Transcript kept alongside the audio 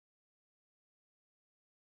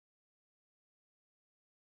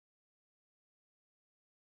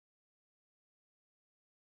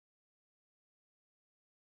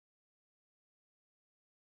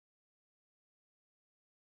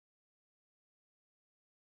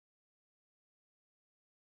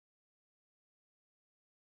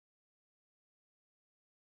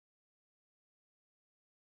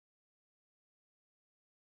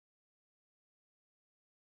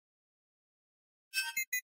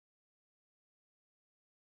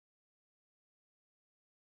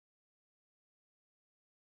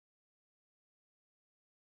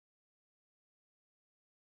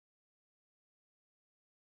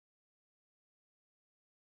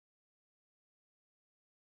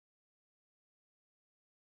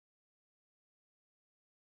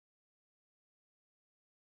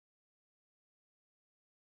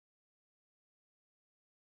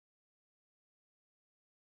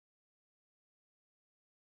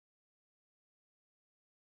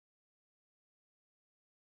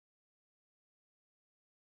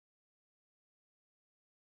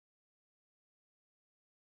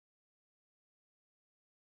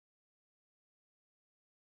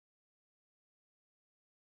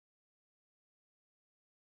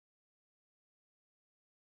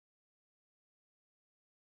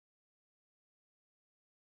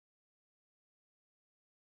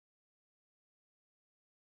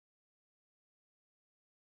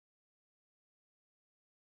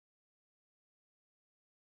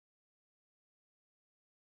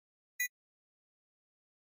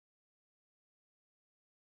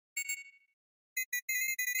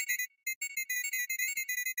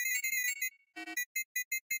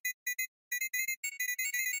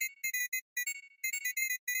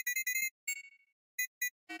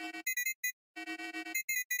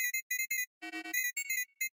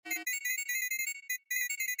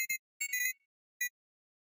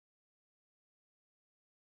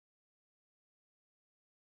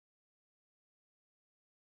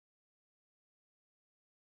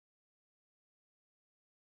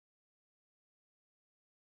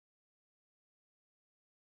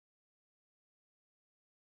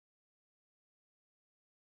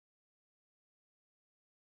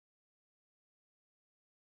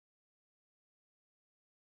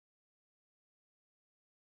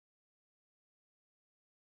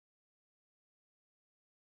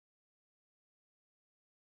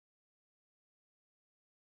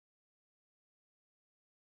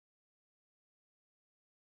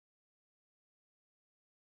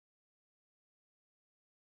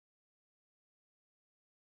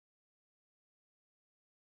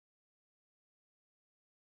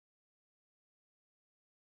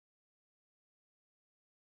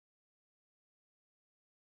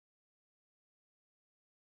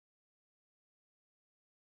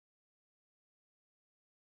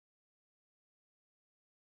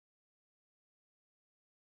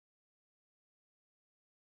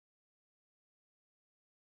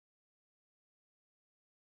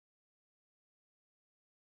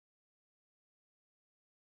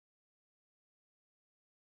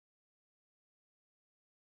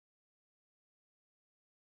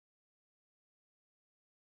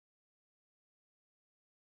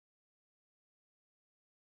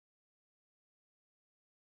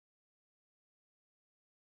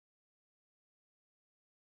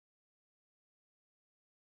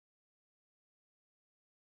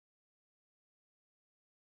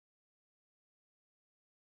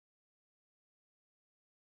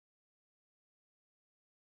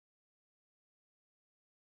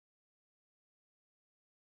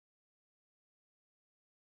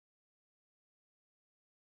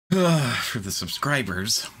For the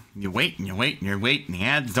subscribers, you wait and you wait and you wait, and the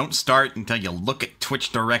ads don't start until you look at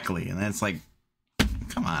Twitch directly, and then it's like,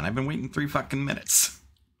 come on, I've been waiting 3 fucking minutes.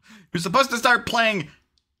 You're supposed to start playing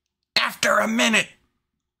after a minute.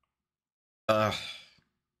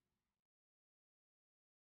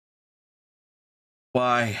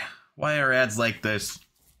 Why? Why are ads like this?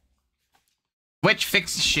 Twitch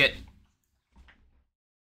fixes shit.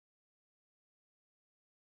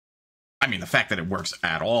 I mean, the fact that it works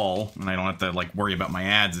at all, and I don't have to, like, worry about my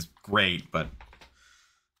ads is great, but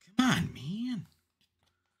come on, man.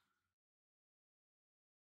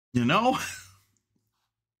 You know?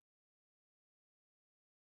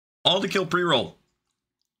 All to kill pre-roll.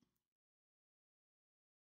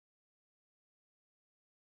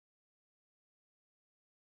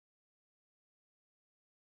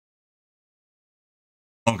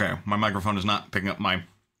 Okay, my microphone is not picking up my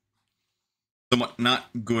somewhat not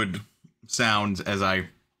good sounds as I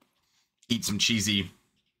eat some cheesy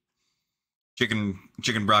chicken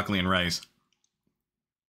broccoli and rice.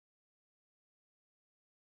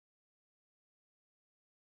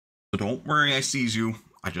 So don't worry, I sees you.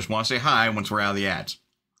 I just want to say hi once we're out of the ads.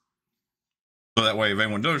 So that way, if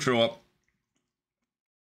anyone does show up,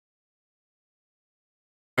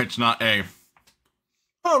 it's not a,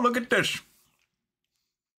 oh, look at this.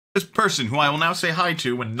 This person who I will now say hi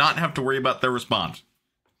to and not have to worry about their response.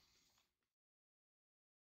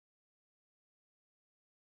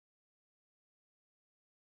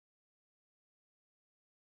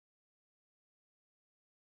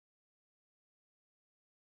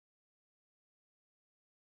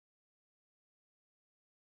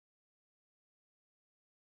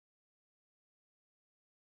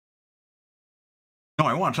 No,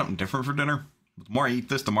 I want something different for dinner. The more I eat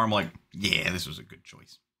this, the more I'm like, yeah, this was a good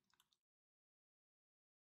choice.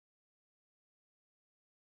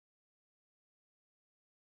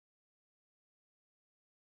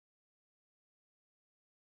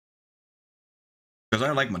 Because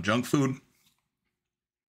I like my junk food.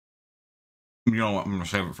 You know what? I'm going to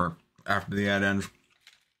save it for after the ad ends.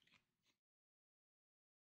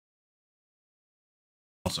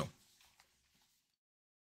 Also,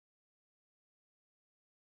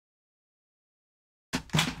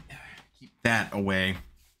 keep that away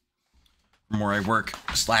from where I work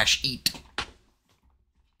 / eat.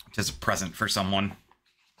 As a present for someone.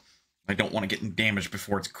 I don't want to get damaged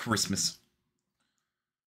before it's Christmas.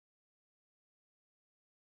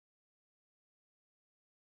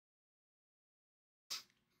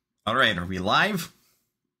 Alright, are we live?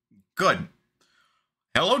 Good.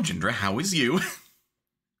 Hello, Jindra, how is you?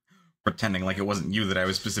 Pretending like it wasn't you that I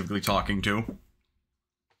was specifically talking to.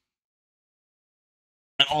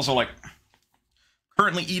 And also, like,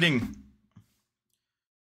 currently eating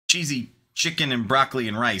cheesy chicken and broccoli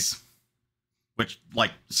and rice. Which,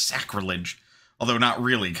 like, sacrilege. Although not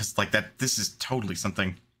really, because, like, this is totally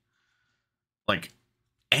something, like,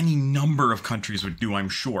 any number of countries would do, I'm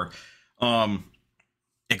sure.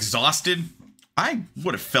 Exhausted? I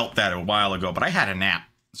would have felt that a while ago, but I had a nap,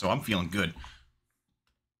 so I'm feeling good.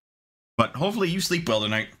 But hopefully you sleep well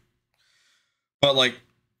tonight. But, like,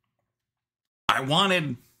 I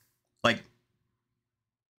wanted, like,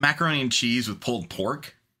 macaroni and cheese with pulled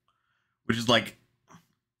pork, which is, like,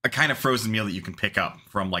 a kind of frozen meal that you can pick up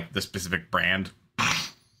from, like, the specific brand. I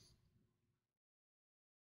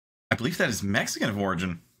believe that is Mexican of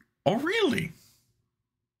origin. Oh, really?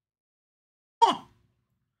 Huh.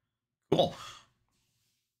 Cool.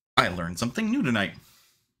 I learned something new tonight.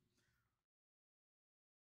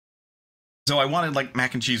 So I wanted, like,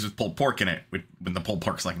 mac and cheese with pulled pork in it, when the pulled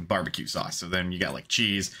pork's, like, in barbecue sauce. So then you got, like,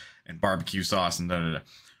 cheese and barbecue sauce and da-da-da.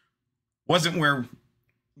 Wasn't where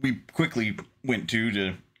we quickly went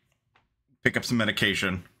to pick up some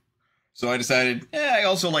medication. So I decided, I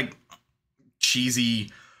also like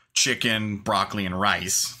cheesy chicken, broccoli, and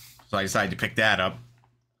rice. So I decided to pick that up.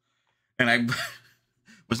 And I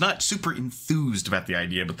was not super enthused about the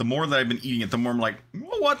idea, but the more that I've been eating it, the more I'm like, you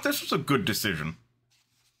know what? This was a good decision.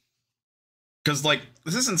 Because, like,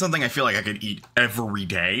 this isn't something I feel like I could eat every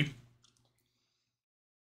day.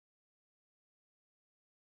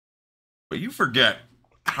 But you forget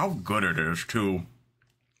how good it is, too.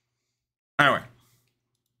 Anyway.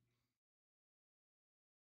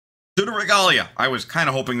 Pseudoregalia. I was kind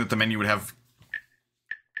of hoping that the menu would have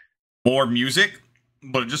more music,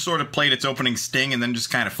 but it just sort of played its opening sting and then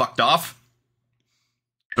just kind of fucked off.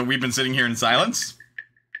 So we've been sitting here in silence.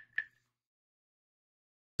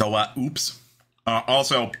 So, oops.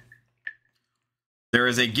 Also, there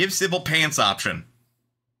is a give Sybil pants option.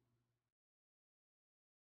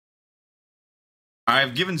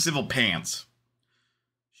 I've given Sybil pants.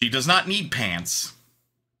 She does not need pants.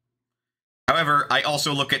 However, I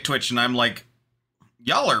also look at Twitch and I'm like,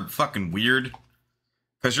 y'all are fucking weird.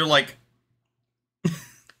 Because you're like,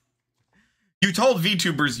 you told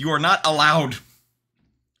VTubers you are not allowed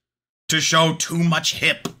to show too much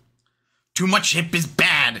hip. Too much hip is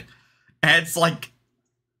bad. And it's like,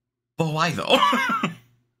 but why though?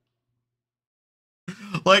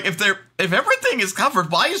 Like, if everything is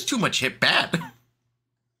covered, why is too much hip bad?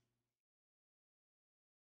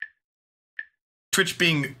 Twitch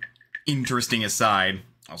being interesting aside,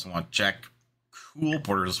 I also want to check cool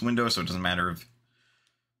borderless window, so it doesn't matter if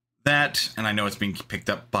that, and I know it's being picked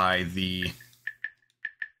up by the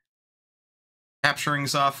capturing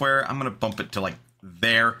software. I'm gonna bump it to like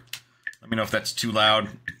there. Let me know if that's too loud.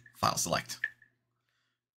 File select.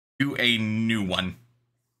 Do a new one.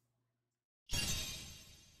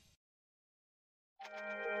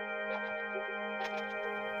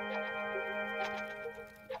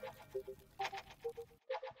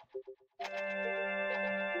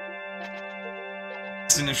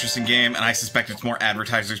 It's an interesting game, and I suspect it's more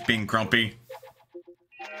advertisers being grumpy.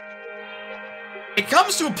 It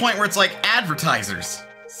comes to a point where it's like, advertisers.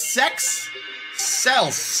 Sex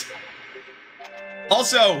sells.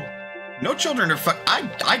 Also, no children are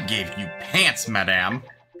I gave you pants, madame.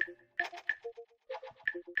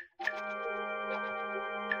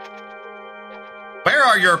 Where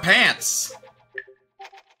are your pants?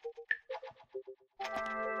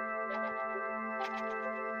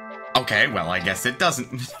 Okay, well, I guess it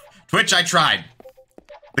doesn't. Twitch, I tried.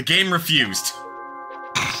 The game refused.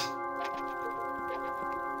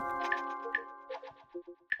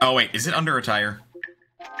 Oh, wait, is it under a tire?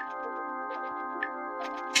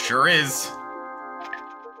 Sure is.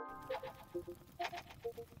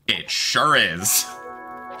 It sure is.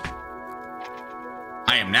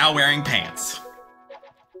 I am now wearing pants.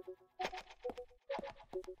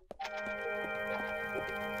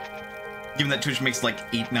 Given that Twitch makes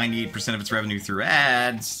like 98% of its revenue through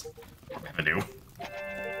ads. Revenue.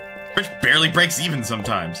 Twitch barely breaks even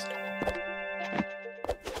sometimes.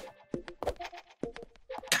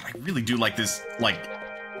 God, I really do like this, like...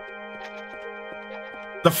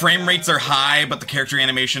 The frame rates are high, but the character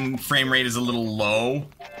animation frame rate is a little low.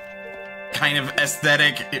 Kind of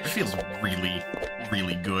aesthetic. It feels really,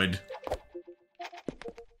 really good.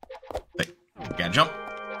 Hey, we gotta jump.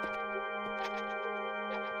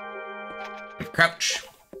 Crouch.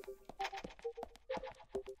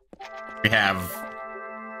 We have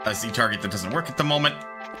a Z target that doesn't work at the moment.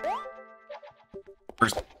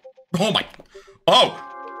 First. Oh my. Oh!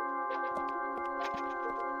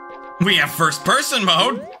 We have first person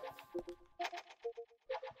mode.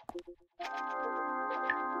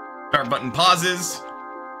 Start button pauses.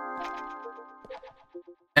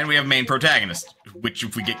 And we have main protagonist, which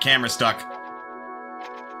if we get camera stuck,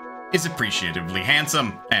 is appreciatively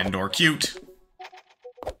handsome and or cute.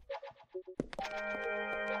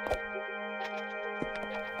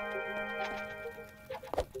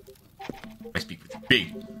 I speak with you.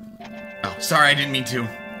 B. Oh, sorry, I didn't mean to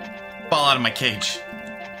fall out of my cage.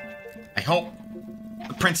 I hope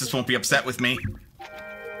the princess won't be upset with me.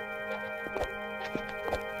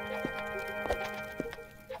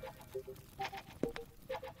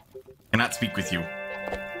 Cannot speak with you.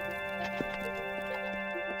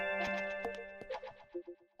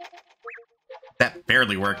 That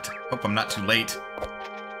barely worked. Hope I'm not too late.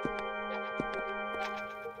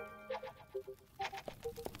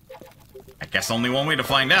 I guess only one way to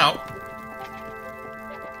find out.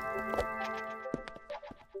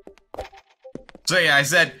 So yeah, I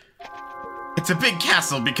said, it's a big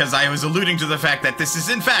castle because I was alluding to the fact that this is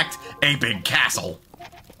in fact a big castle.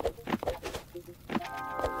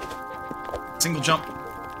 Single jump.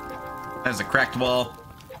 That is a cracked wall.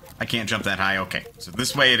 I can't jump that high. Okay, so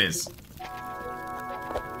this way it is.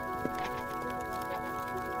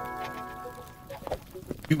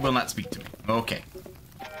 You will not speak to me. Okay.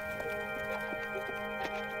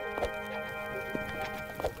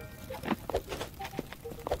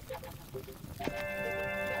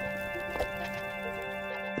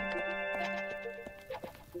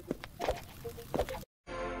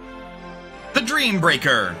 The Dream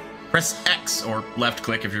Breaker. Press X or left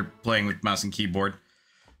click if you're playing with mouse and keyboard.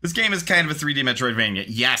 This game is kind of a 3D Metroidvania.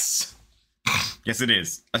 Yes. Yes, it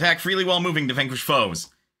is. Attack freely while moving to vanquish foes.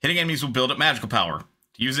 Hitting enemies will build up magical power.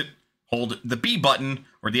 To use it, hold the B button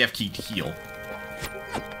or the F key to heal.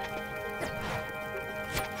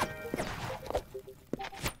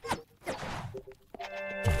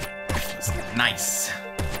 Nice.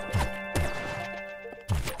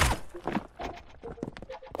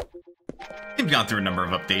 They've gone through a number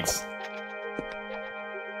of updates.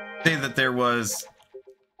 Say that there was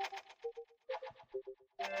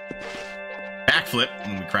backflip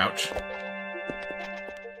when we crouch.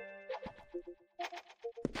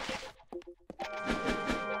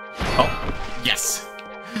 Oh, yes.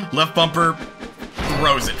 Left bumper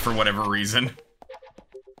throws it for whatever reason.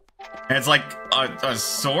 And it's like a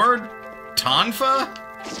sword? Tonfa?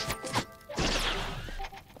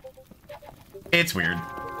 It's weird.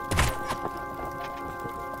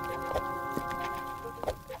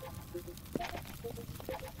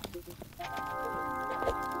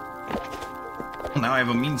 Well, now I have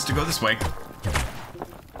a means to go this way.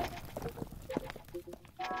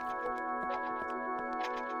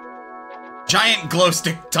 Giant glow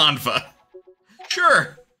stick Tonfa.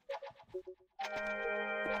 Sure.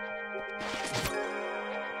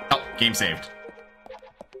 Oh, game saved.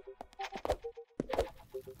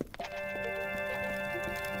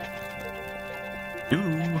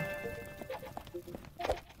 Ooh.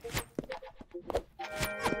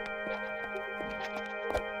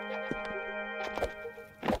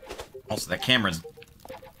 Also, that camera's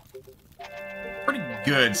pretty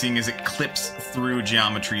good, seeing as it clips through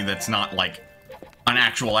geometry that's not like an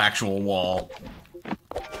actual wall.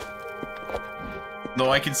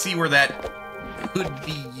 Though I can see where that could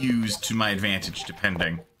be used to my advantage,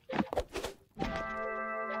 depending.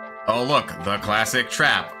 Oh look, the classic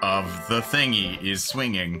trap of the thingy is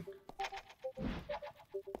swinging.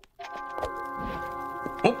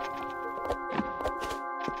 Oh!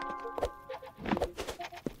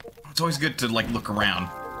 It's always good to, like, look around.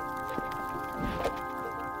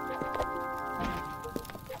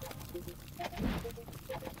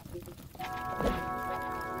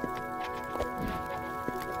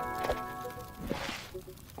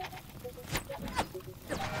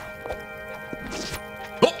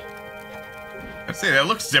 Say, that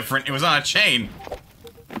looks different. It was on a chain.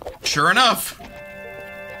 Sure enough.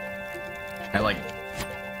 I like...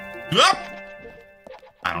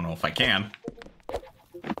 I don't know if I can.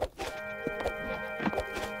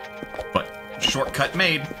 But shortcut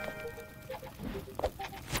made.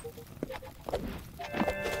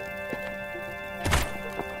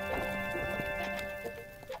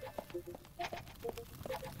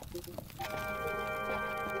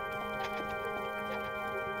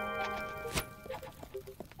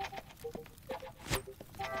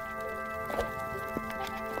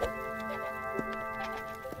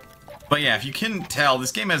 But yeah, if you can tell,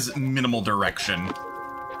 this game has minimal direction.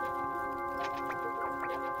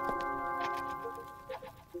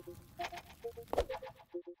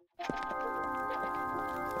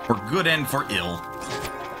 For good and for ill.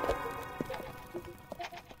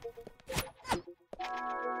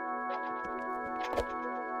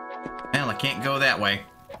 Well, I can't go that way.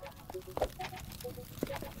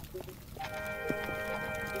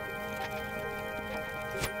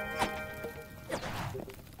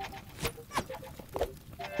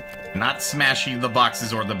 Not smashing the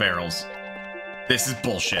boxes or the barrels. This is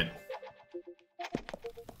bullshit.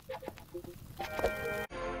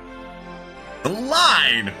 The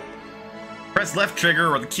line! Press left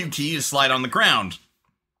trigger or the Q key to slide on the ground.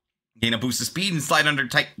 Gain a boost of speed and slide under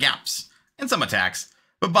tight gaps. And some attacks,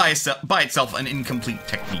 but by itself an incomplete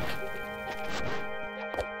technique.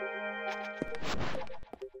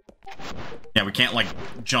 Yeah, we can't, like,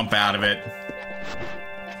 jump out of it.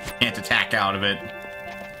 Can't attack out of it.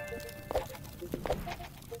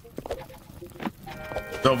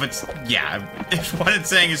 So if it's, yeah, if what it's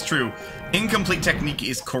saying is true, incomplete technique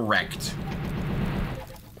is correct.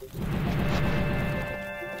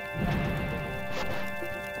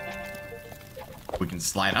 We can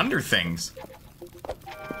slide under things.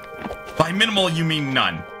 By minimal, you mean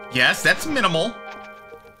none. Yes, that's minimal.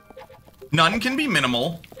 None can be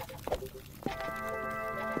minimal.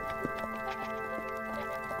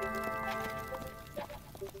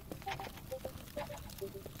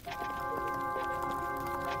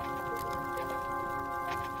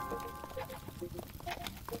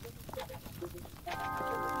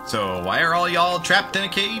 So, why are all y'all trapped in a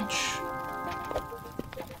cage?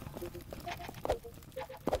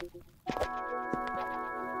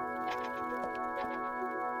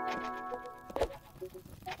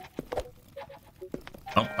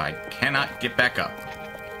 Oh, I cannot get back up.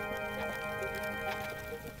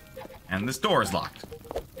 And this door is locked.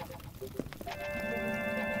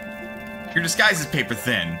 Your disguise is paper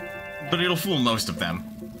thin, but it'll fool most of them.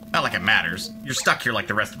 Not like it matters. You're stuck here like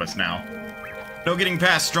the rest of us now. No getting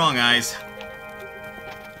past Strong Eyes.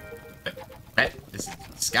 This is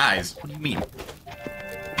disguise. What do you mean?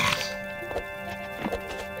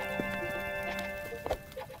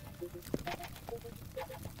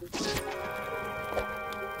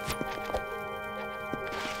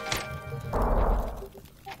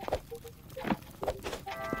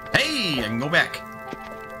 Hey! I can go back.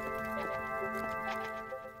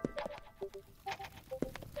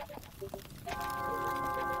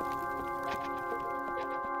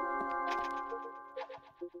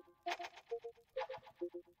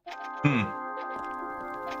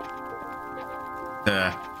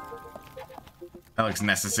 That looks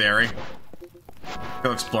necessary.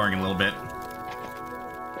 Go exploring a little bit.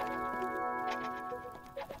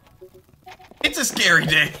 It's a scary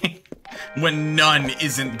day when none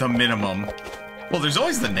isn't the minimum. Well, there's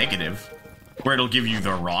always the negative, where it'll give you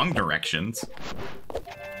the wrong directions.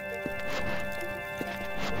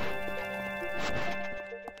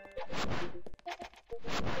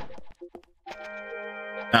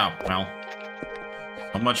 Oh, well.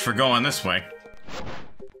 So much for going this way.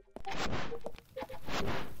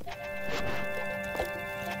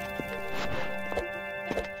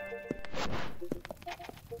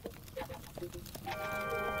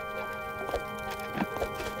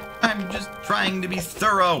 I'm just trying to be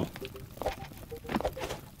thorough.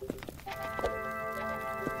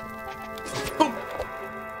 Boom.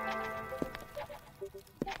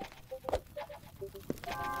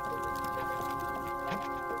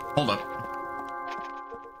 Hold up.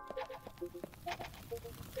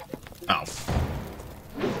 Oh.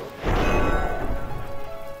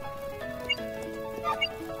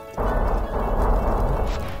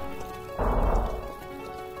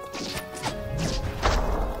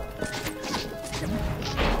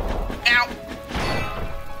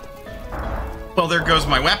 Well, there goes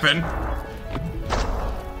my weapon.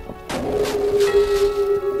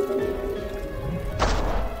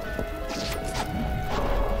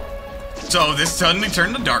 So this suddenly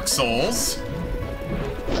turned to Dark Souls.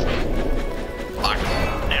 Fuck.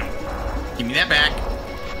 Now, give me that back.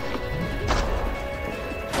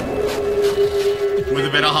 With a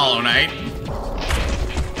bit of Hollow Knight.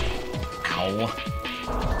 Ow.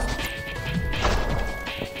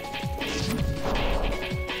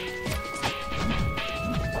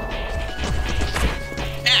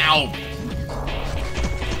 Ow!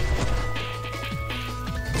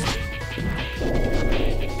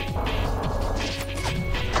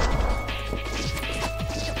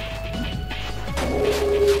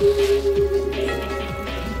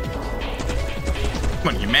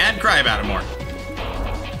 Come on, you mad? Cry about it more.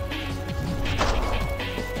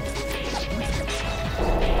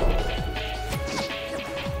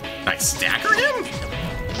 I staggered him?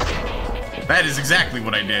 That is exactly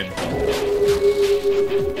what I did.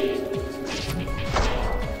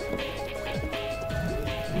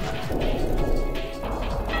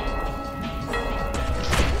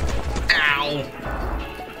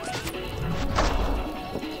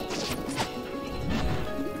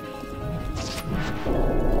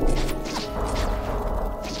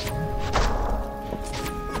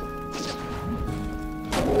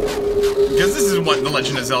 Because this is what The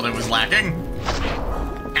Legend of Zelda was lacking.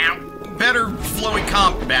 Ow. Better flowy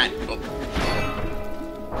combat.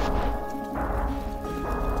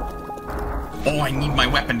 Oh, I need my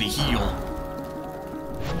weapon to heal.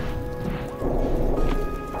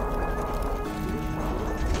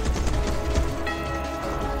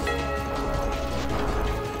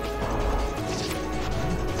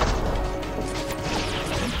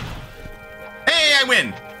 Hey, I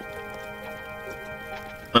win!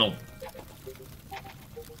 Little,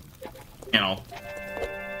 you know,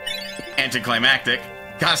 anticlimactic.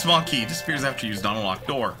 Got a small key. Disappears after used on a locked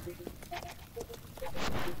door.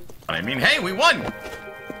 But I mean, hey, we won!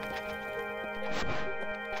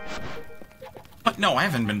 But no, I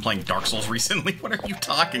haven't been playing Dark Souls recently. What are you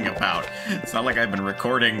talking about? It's not like I've been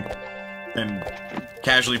recording and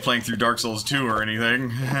casually playing through Dark Souls 2 or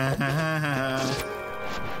anything.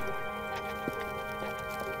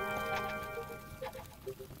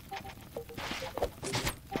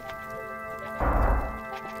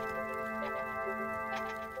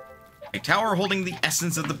 A tower holding the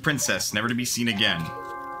essence of the princess, never to be seen again.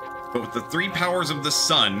 But with the three powers of the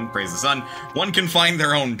sun, praise the sun, one can find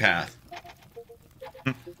their own path.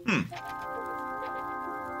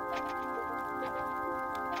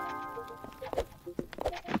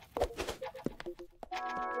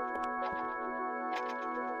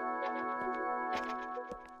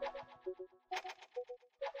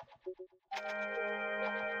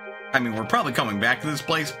 I mean, we're probably coming back to this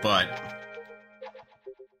place, but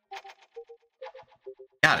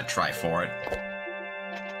gotta try for it.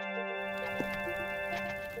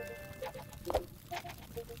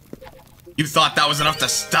 You thought that was enough to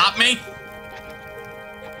stop me?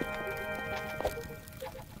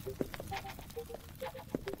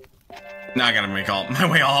 Now I gotta make my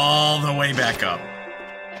way all the way back up.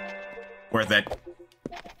 Worth it.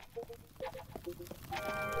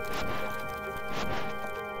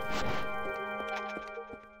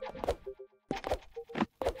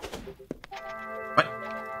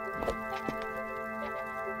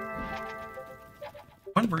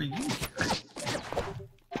 When were you here?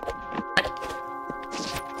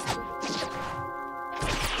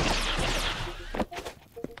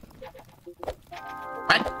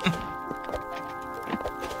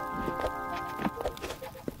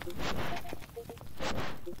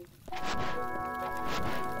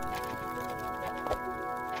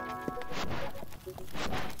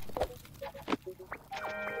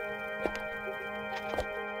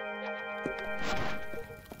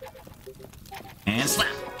 And slap.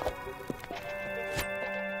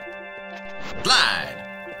 Slide.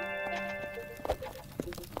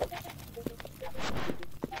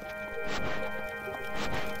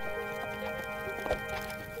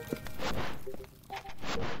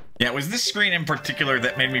 Yeah, it was this screen in particular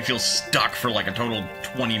that made me feel stuck for like a total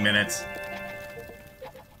 20 minutes.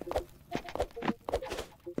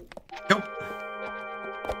 Go.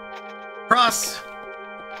 Cross.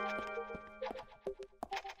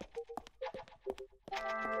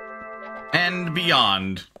 And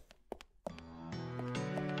beyond.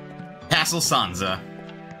 Castle Sansa.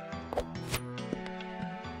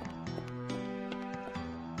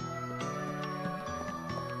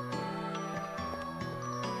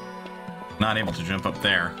 Not able to jump up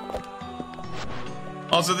there.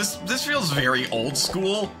 Also, this feels very old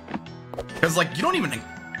school. Because, like, you don't even...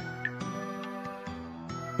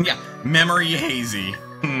 Yeah, memory hazy.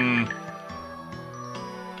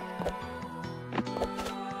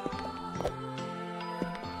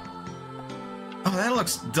 Oh, that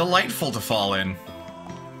looks delightful to fall in.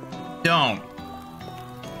 Don't.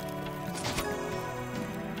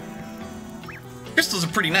 Crystals are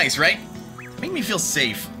pretty nice, right? Make me feel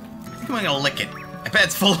safe. I think I'm gonna lick it. I bet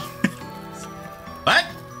it's full of... What?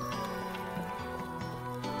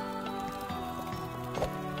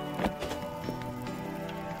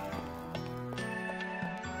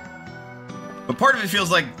 But part of it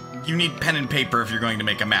feels like you need pen and paper if you're going to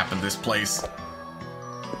make a map of this place.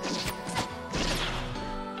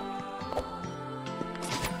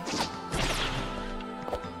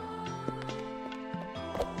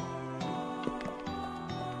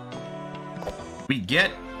 We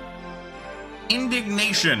get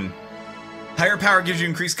Indignation. Higher power gives you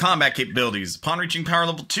increased combat capabilities. Upon reaching power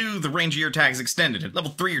level 2, the range of your attack is extended. At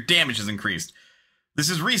level 3, your damage is increased. This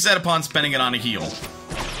is reset upon spending it on a heal.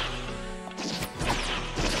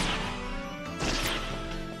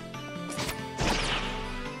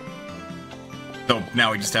 So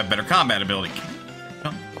now we just have better combat ability.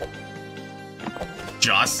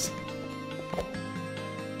 Just.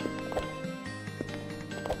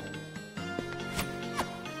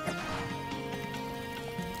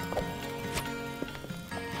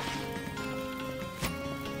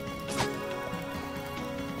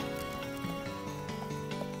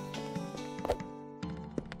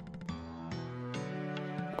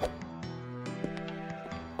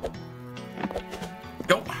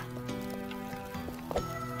 Go.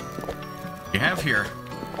 You have here.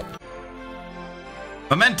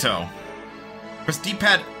 Memento. Press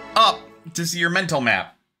D-pad up to see your mental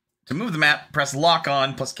map. To move the map, press lock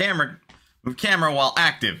on plus camera. Move camera while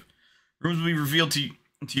active. Rooms will be revealed to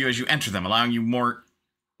you as you enter them, allowing you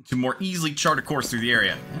to more easily chart a course through the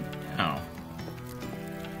area. Oh.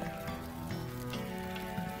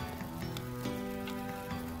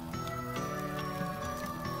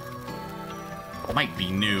 Might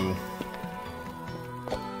be new.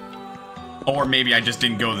 Or maybe I just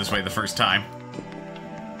didn't go this way the first time.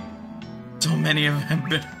 So many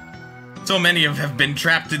have been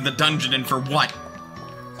trapped in the dungeon, and for what?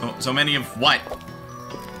 So many of what?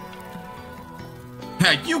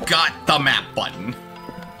 You got the map button.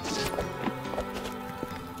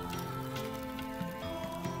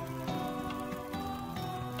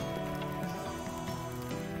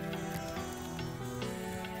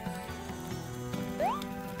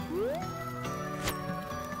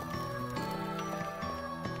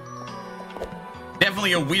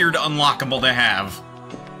 Definitely a weird unlockable to have.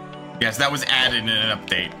 Yes, that was added in an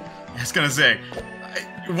update. I was gonna say,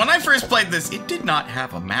 when I first played this, it did not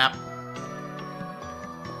have a map.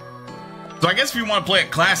 So I guess if you want to play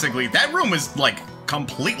it classically, that room is, like,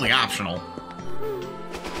 completely optional.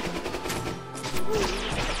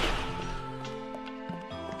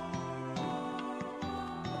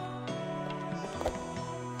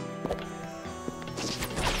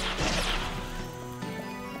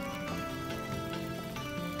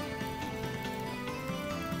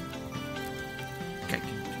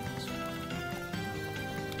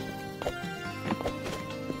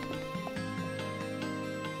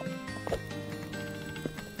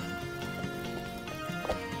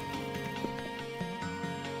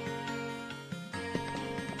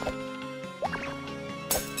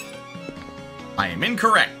 I am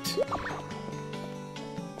incorrect.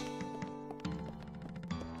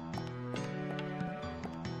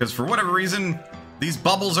 Because for whatever reason, these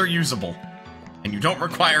bubbles are usable. And you don't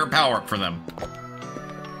require power up for them.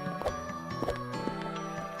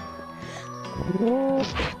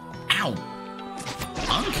 Ow!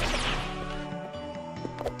 Punk?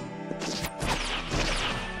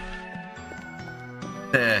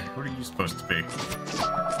 What are you supposed to be?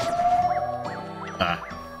 Ah!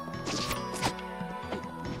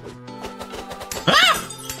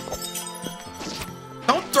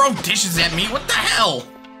 Don't throw dishes at me, what the hell?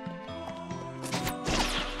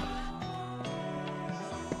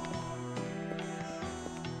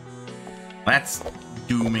 That's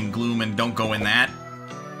doom and gloom, and don't go in that.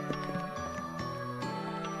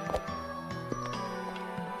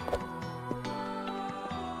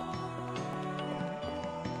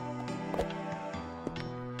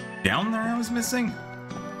 Down there I was missing?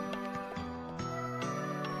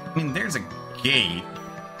 I mean, there's a gate.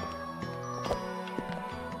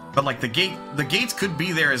 But like the gates could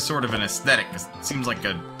be there as sort of an aesthetic. It seems like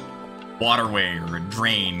a waterway or a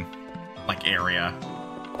drain like area.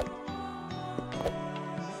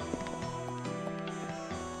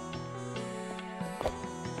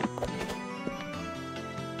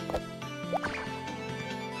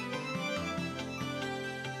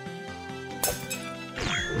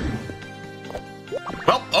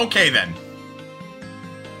 Well, okay then.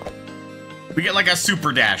 We get like a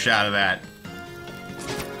super dash out of that.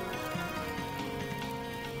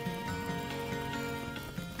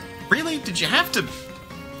 Really? Did you have to?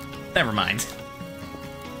 Never mind.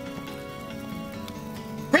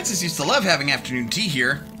 Princess used to love having afternoon tea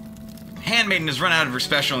here. Handmaiden has run out of her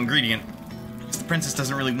special ingredient. The princess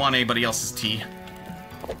doesn't really want anybody else's tea.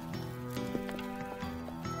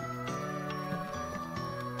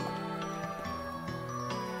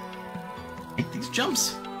 Make these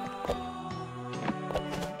jumps.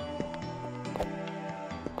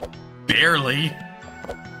 Barely.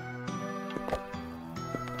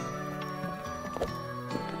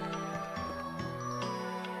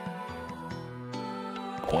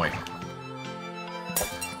 Boy.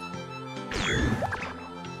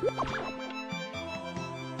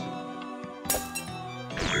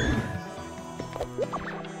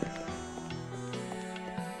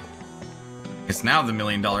 Guess now the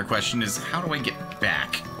million-dollar question is, how do I get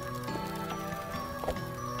back?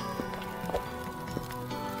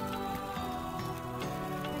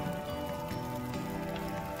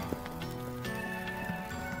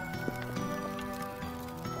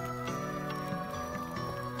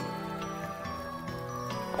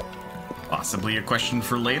 Possibly a question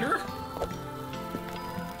for later?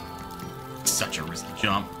 Such a risky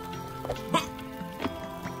jump.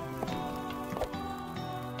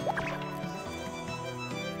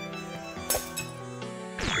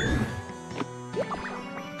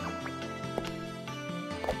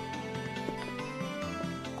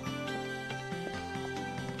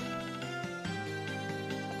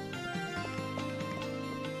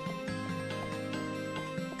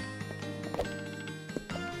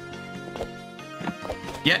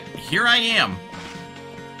 Yet, here I am.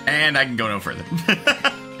 And I can go no further.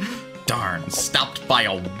 Darn, stopped by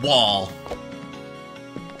a wall.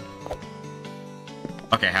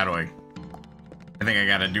 Okay, how do I think I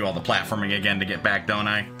gotta do all the platforming again to get back, don't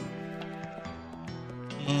I?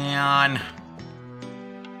 And...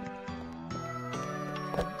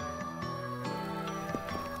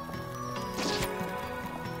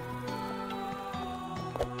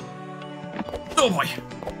 oh boy!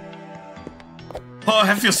 Oh,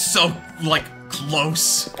 that feels so, like,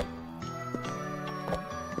 close.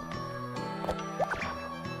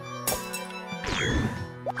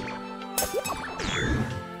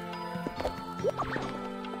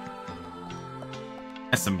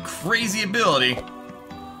 That's some crazy ability.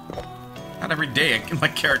 Not every day my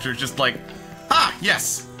character's just like, ah,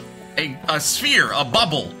 yes, a sphere, a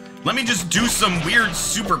bubble. Let me just do some weird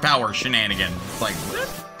superpower shenanigans. It's like, what?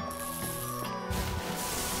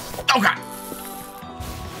 Oh, God.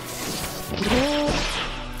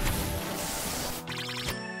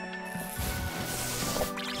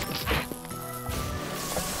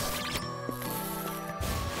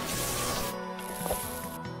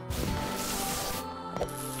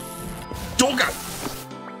 Doga!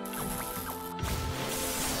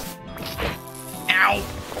 Ow!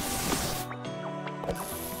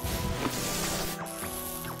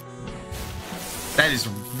 That is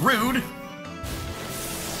rude.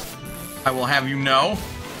 I will have you know.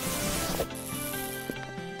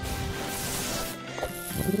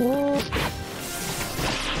 I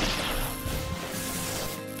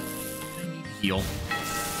need to heal.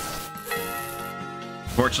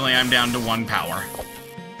 Fortunately, I'm down to 1 power.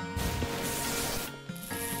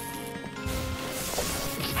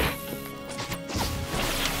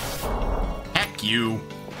 Heck you.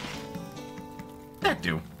 What'd that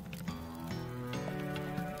do?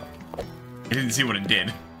 I didn't see what it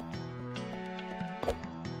did.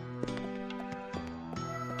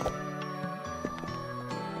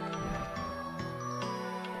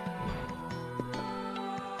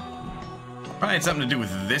 Probably had something to do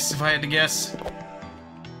with this, if I had to guess.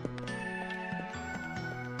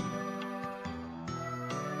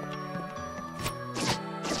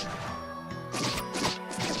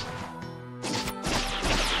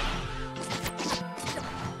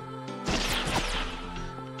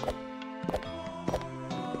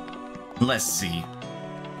 Let's see.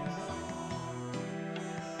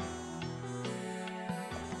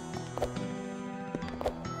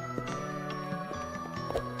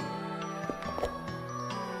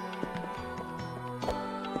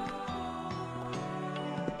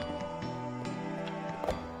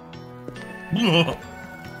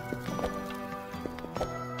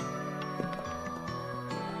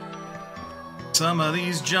 Some of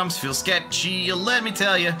these jumps feel sketchy, let me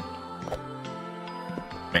tell you.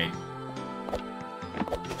 Wait.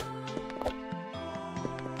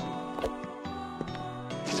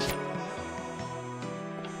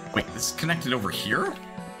 Wait, this is connected over here?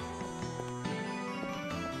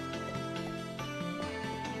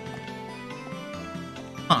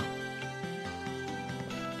 Huh.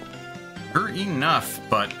 Sure enough,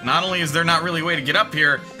 but not only is there not really a way to get up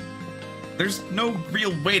here, there's no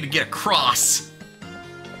real way to get across.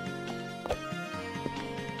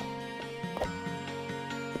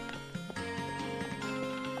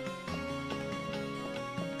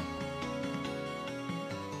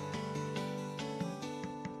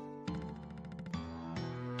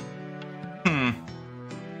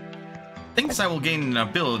 Thinks I will gain an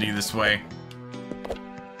ability this way.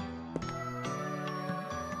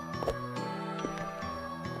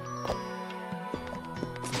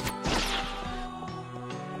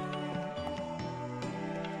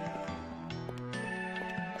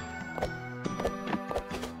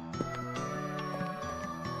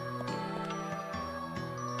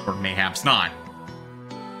 Or mayhaps not.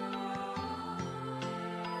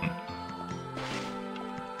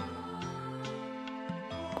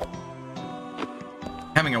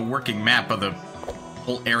 Having a working map of the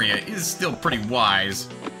whole area is still pretty wise.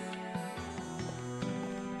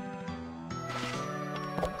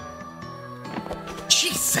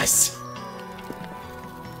 Jesus!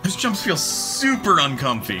 Those jumps feel super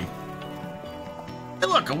uncomfy. Hey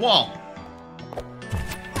look, a wall.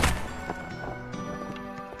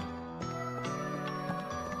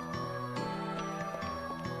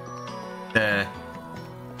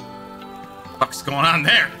 What's going on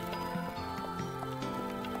there?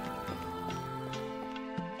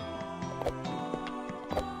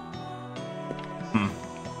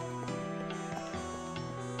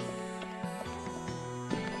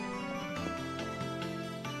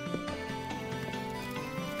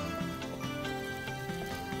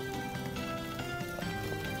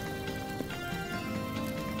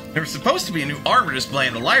 There was supposed to be a new armor display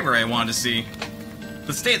in the library I wanted to see.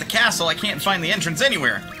 But stay at the castle, I can't find the entrance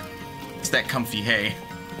anywhere. It's that comfy hay.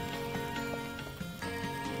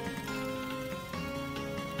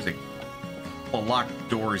 There's a couple locked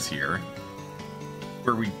doors here.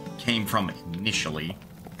 Where we came from initially.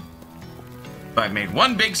 But I've made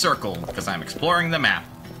one big circle, because I'm exploring the map.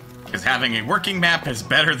 Because having a working map is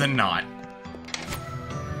better than not.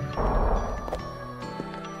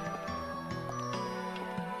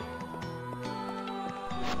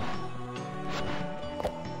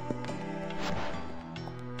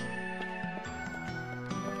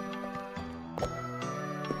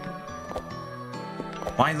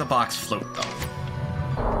 Why the box float, though?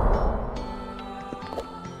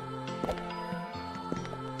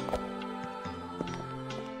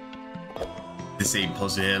 This a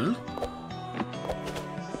puzzle?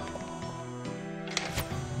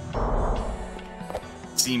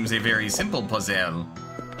 Seems a very simple puzzle.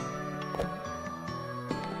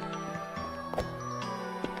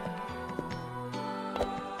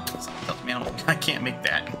 Man, I can't make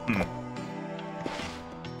that.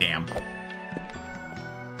 Damn.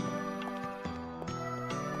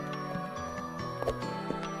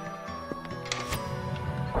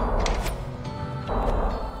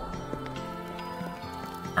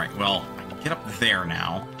 Alright, well, I can get up there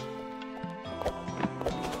now.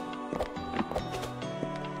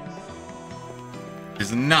 Which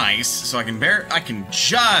is nice, so I can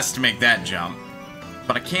just make that jump.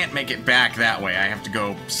 But I can't make it back that way. I have to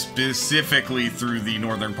go specifically through the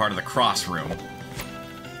northern part of the cross room.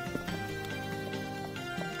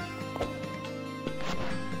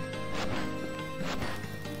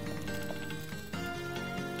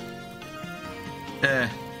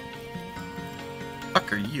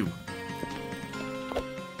 Fuck are you?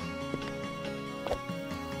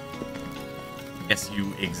 Guess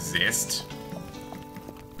you exist.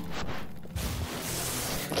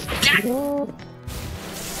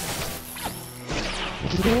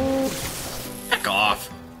 Back off.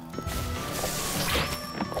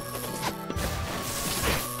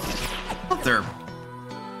 Mother.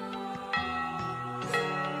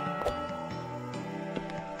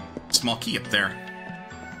 Small key up there.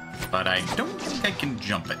 But I don't think I can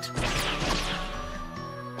jump it.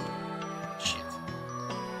 Shit.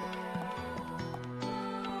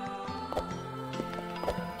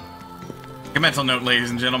 A mental note, ladies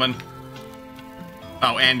and gentlemen.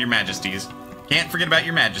 Oh, and your majesties. Can't forget about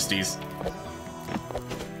your majesties.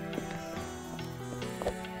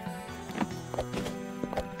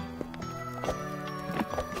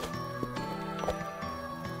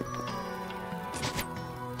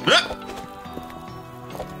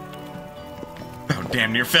 Oh,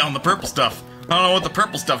 damn near fell in the purple stuff. I don't know what the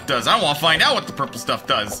purple stuff does. I want to find out what the purple stuff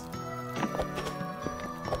does.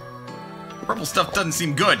 Purple stuff doesn't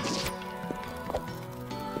seem good.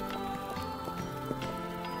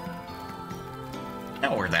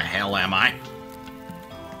 Now where the hell am I?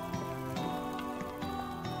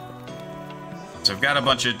 So I've got a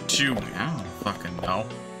bunch of I don't fucking know.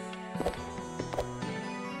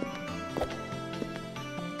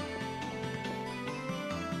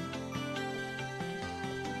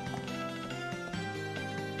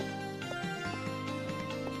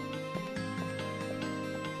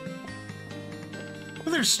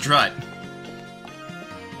 There's Strut.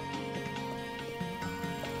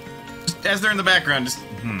 Just as they're in the background, just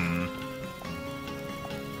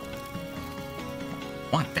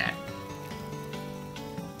want that.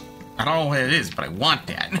 I don't know what it is, but I want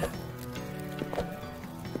that.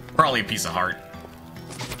 Probably a piece of heart.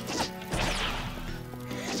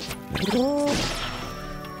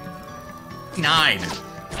 Nine.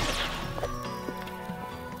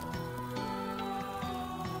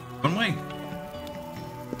 One way.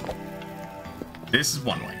 This is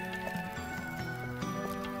one way.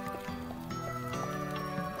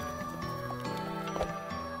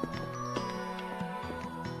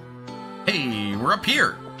 Hey, we're up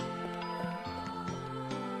here.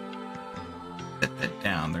 Set that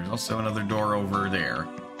down. There's also another door over there.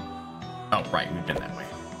 Oh, right, we've been that way.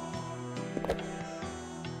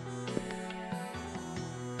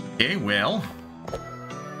 Okay, well.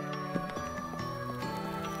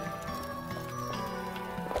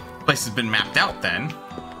 Place has been mapped out then.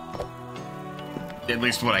 At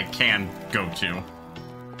least what I can go to.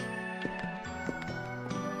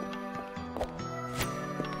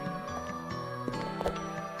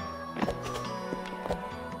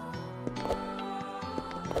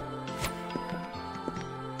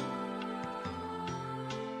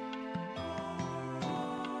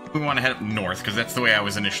 We want to head up north because that's the way I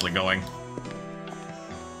was initially going.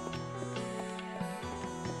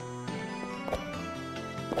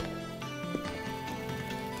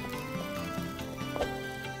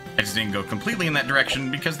 I just didn't go completely in that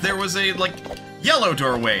direction because there was a, like, yellow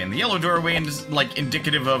doorway, and the yellow doorway is, like,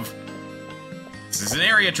 indicative of this is an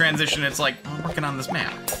area transition. It's like, I'm working on this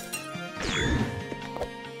map.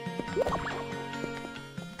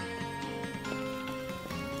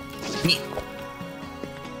 Neat.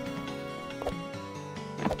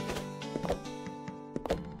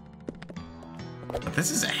 But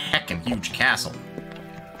this is a heckin' huge castle.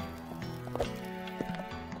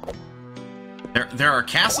 There are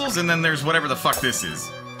castles, and then there's whatever the fuck this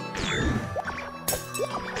is.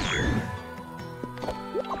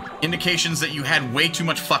 Indications that you had way too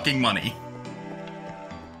much fucking money.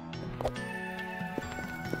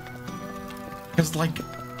 Because, like,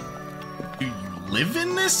 do you live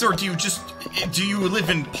in this, or do you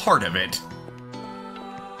live in part of it?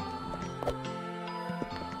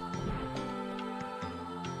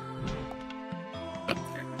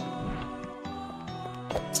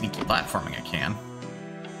 Sneaky platforming I can.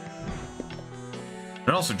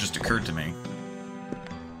 It also just occurred to me.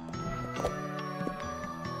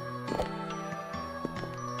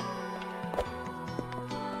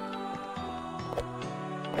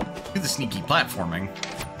 Do the sneaky platforming,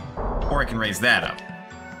 or I can raise that up.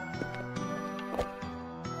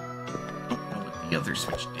 Don't know what the other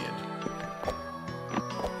switch did.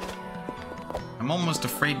 I'm almost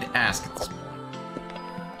afraid to ask at this point.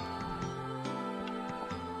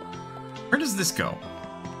 Where does this go?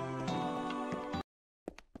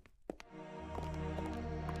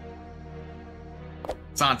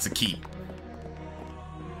 It's a keep.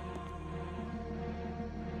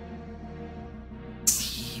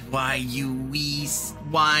 Why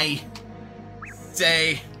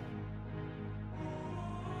say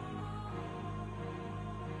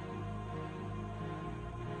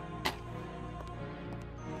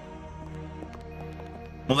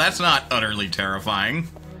Well, that's not utterly terrifying.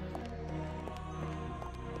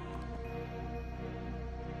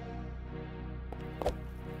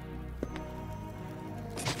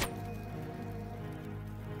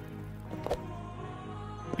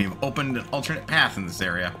 We've opened an alternate path in this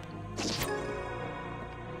area.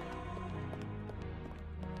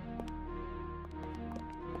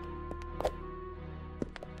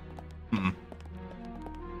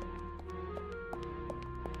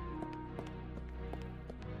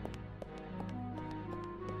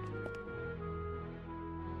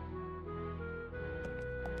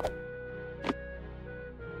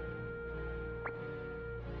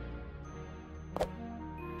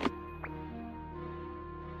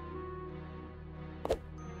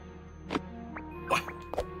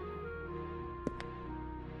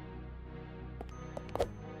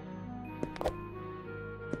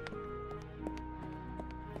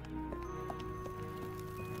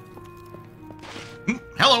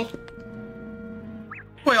 Hello.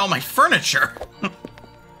 Boy, all my furniture.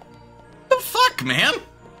 The fuck, man?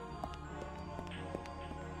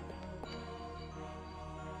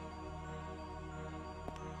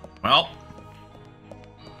 Well,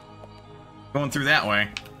 going through that way.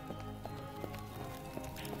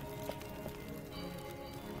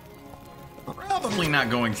 Probably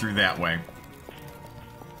not going through that way.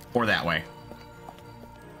 Or that way.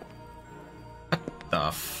 What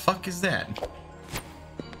the fuck is that?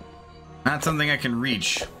 Not something I can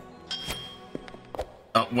reach.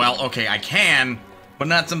 Well, okay, I can, but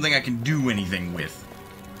not something I can do anything with.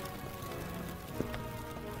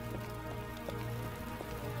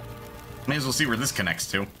 May as well see where this connects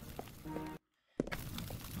to.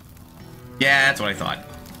 Yeah, that's what I thought.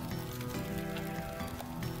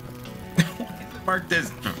 Mark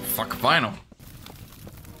this. Fuck final.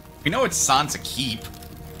 We know it's Sansa Keep.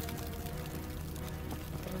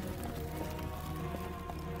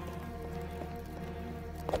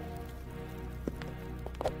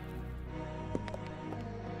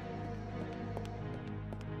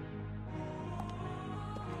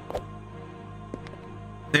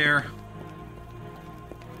 There.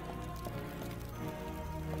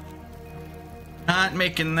 Not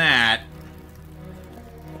making that.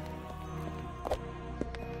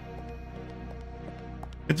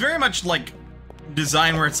 It's very much like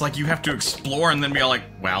design where it's like you have to explore and then be all like,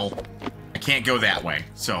 well, I can't go that way,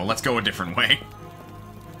 so let's go a different way.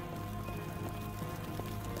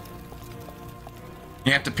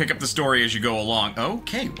 You have to pick up the story as you go along.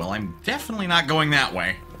 Okay, well, I'm definitely not going that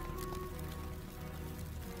way.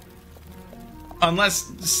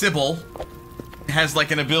 Unless Sybil has, like,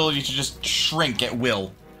 an ability to just shrink at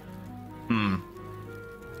will.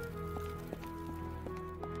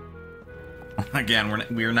 Again,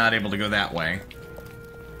 we're not able to go that way.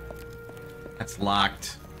 That's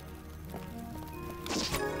locked.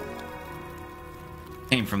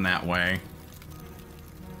 Came from that way.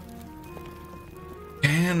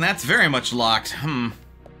 And that's very much locked.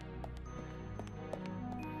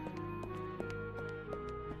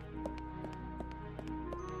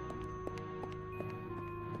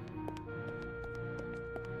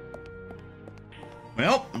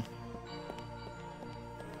 Well,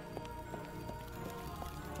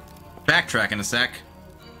 backtrack in a sec.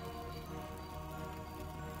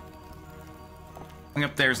 Going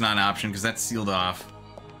up there's not an option because that's sealed off.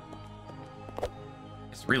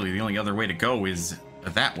 It's really the only other way to go is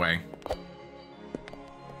that way.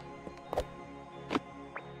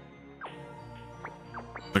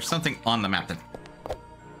 There's something on the map that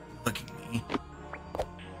looking at me.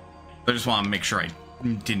 I just want to make sure I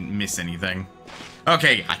didn't miss anything.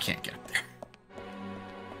 Okay, I can't get up there.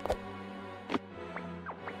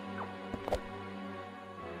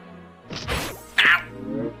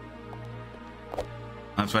 Ow!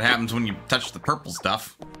 That's what happens when you touch the purple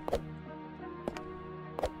stuff.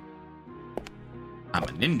 I'm a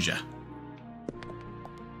ninja.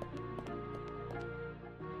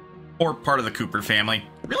 Or part of the Cooper family.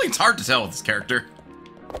 Really, it's hard to tell with this character.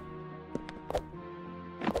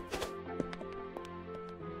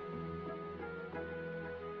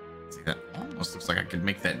 See, that almost looks like I could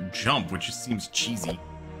make that jump, which just seems cheesy.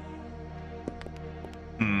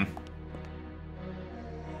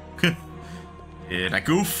 Did I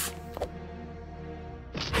goof?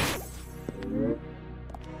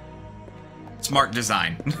 Smart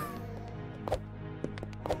design.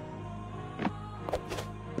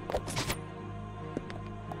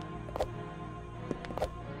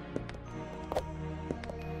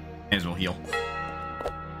 May as well heal.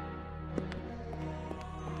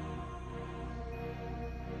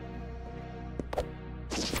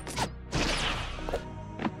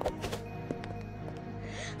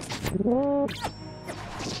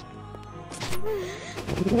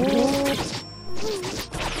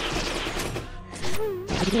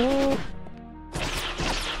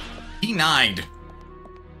 Denied.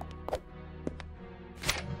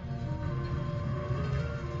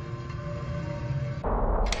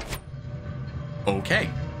 Okay.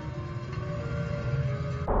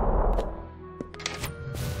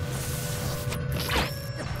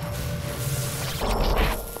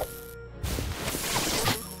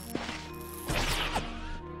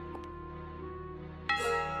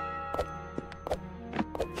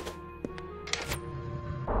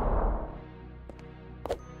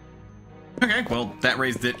 Okay, well, that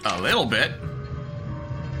raised it a little bit.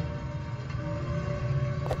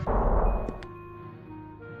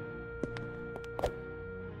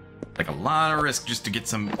 Like a lot of risk just to get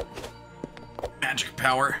some magic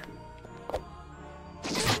power.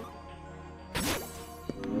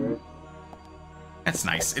 That's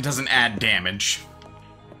nice. It doesn't add damage.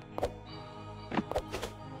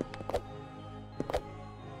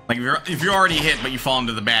 Like if you're already hit but you fall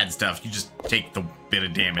into the bad stuff, you just take the bit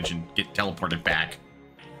of damage and get teleported back.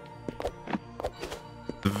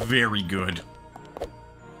 Very good.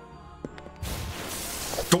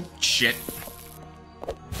 Oh shit.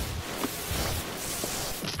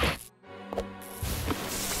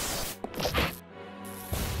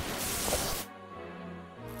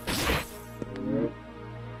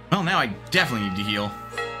 Well, now I definitely need to heal.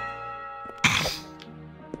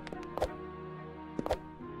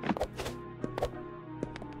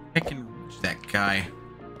 I can reach that guy.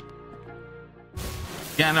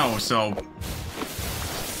 Yeah, no, so...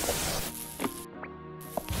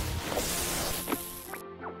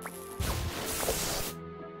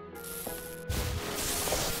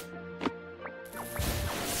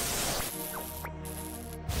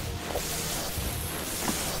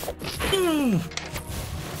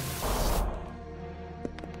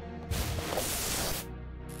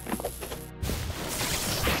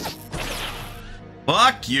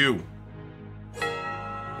 Fuck you.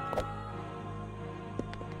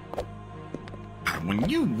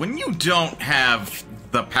 When you don't have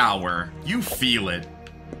the power, you feel it.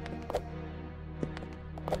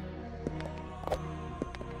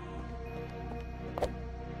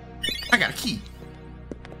 I got a key.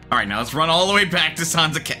 All right, now let's run all the way back to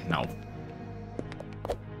Sansa. No.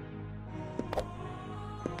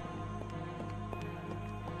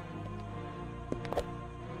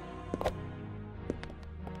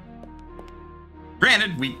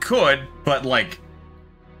 Granted, we could, but like,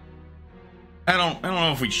 I don't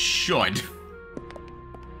know if we should.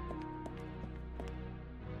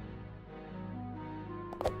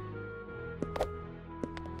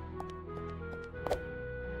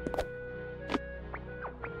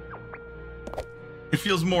 It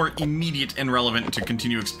feels more immediate and relevant to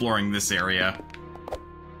continue exploring this area.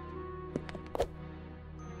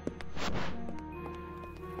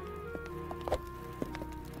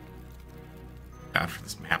 God, for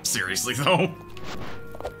this map, seriously though.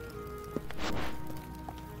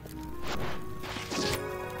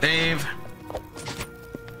 Save.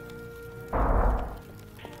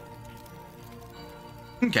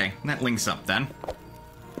 Okay, that links up then.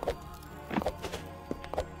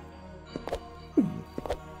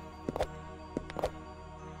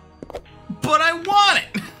 But I want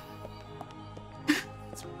it!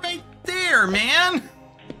 It's right there, man!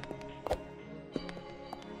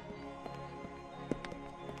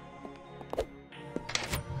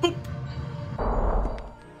 Boop.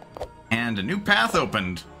 And a new path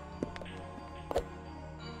opened.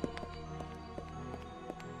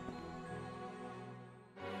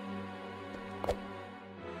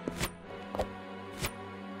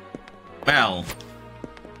 Well,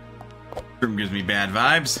 room gives me bad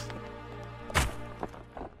vibes.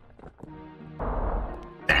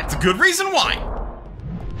 That's a good reason why.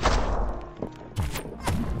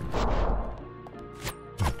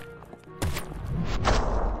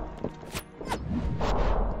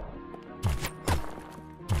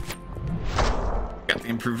 Got the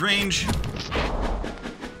improved range.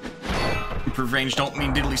 Improved range don't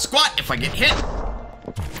mean diddly squat if I get hit.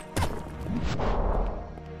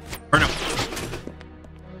 Or no.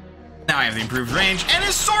 Now I have the improved range, and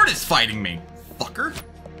his sword is fighting me. Fucker.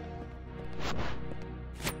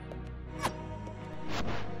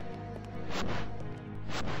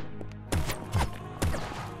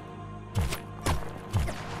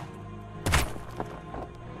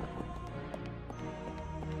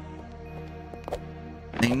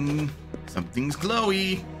 Something's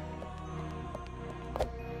glowy.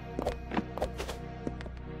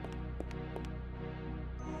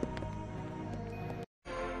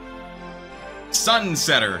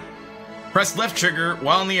 Sunsetter. Press left trigger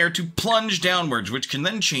while in the air to plunge downwards, which can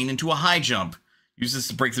then chain into a high jump. Use this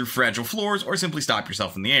to break through fragile floors or simply stop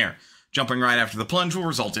yourself in the air. Jumping right after the plunge will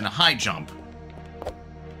result in a high jump.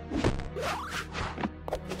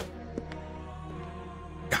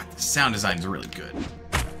 God, the sound design is really good.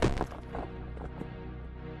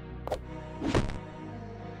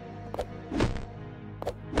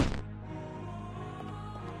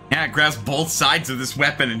 Yeah, it grabs both sides of this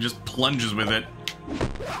weapon and just plunges with it.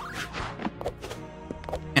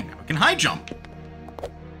 And now it can high jump.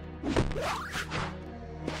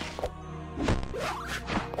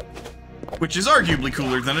 Which is arguably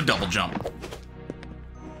cooler than a double jump.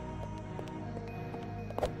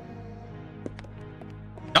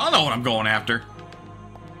 I know what I'm going after.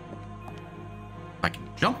 I can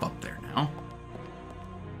jump up there now.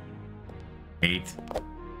 8.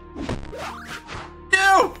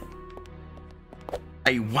 No!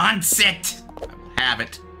 I want it! I will have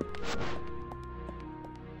it.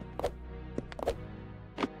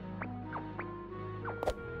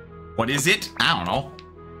 What is it? I don't know.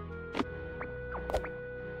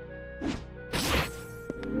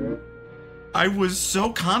 I was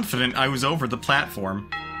so confident I was over the platform.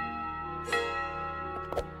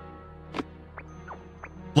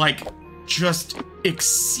 Like, just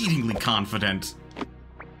exceedingly confident.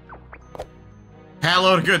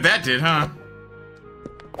 Hello to good that did, huh?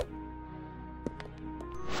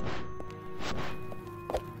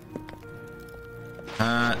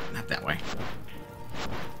 Not that way.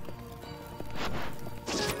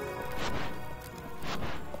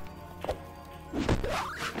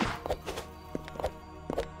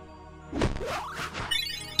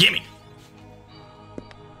 Gimme!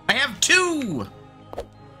 I have 2!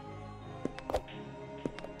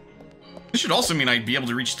 This should also mean I'd be able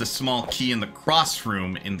to reach the small key in the cross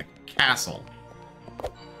room in the castle.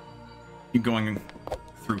 Keep going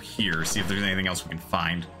through here, see if there's anything else we can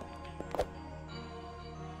find.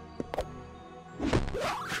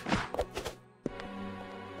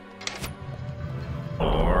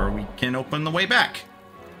 Or we can open the way back.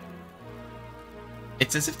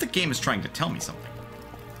 It's as if the game is trying to tell me something.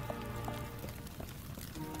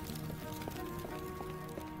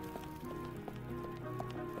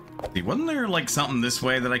 See, wasn't there like something this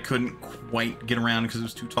way that I couldn't quite get around because it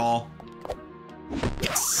was too tall?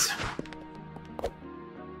 Yes.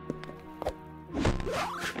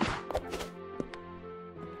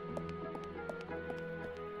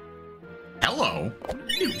 Hello. What are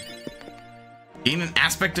you? Gain an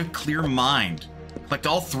aspect of clear mind. Collect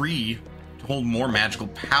all 3 to hold more magical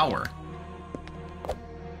power.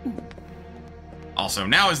 Also,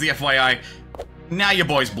 now is the FYI, now your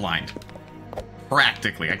boy's blind.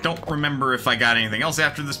 Practically. I don't remember if I got anything else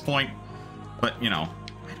after this point, but, you know,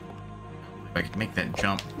 if I could make that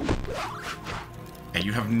jump. Yeah,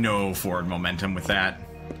 you have no forward momentum with that.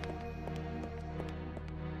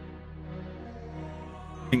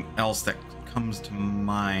 Anything else that comes to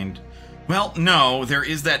mind? Well, no, there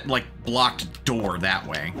is that, like, blocked door that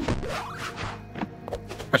way.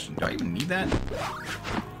 Question, do I even need that?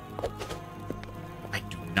 I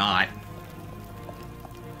do not.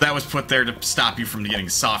 That was put there to stop you from getting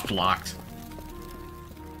soft locked.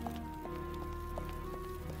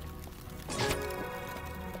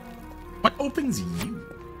 What opens you?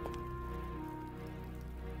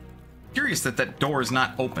 Curious that that door is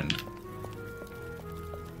not opened.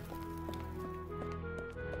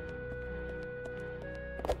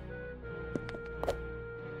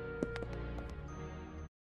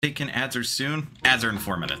 Taking ads are soon. Ads are in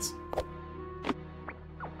 4 minutes.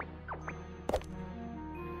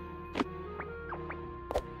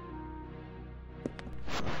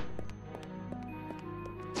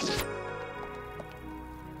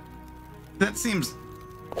 That seems...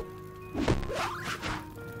 I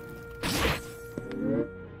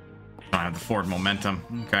don't have the forward momentum.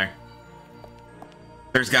 Okay.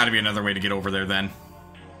 There's got to be another way to get over there then.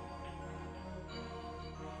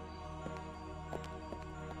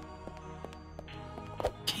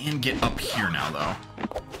 Can get up here now, though.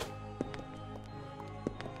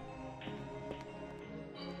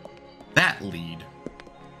 That lead.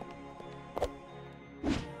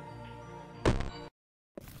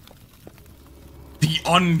 The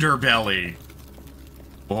underbelly.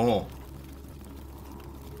 Oh.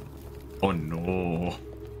 Oh no.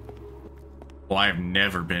 Well, I have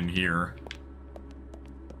never been here.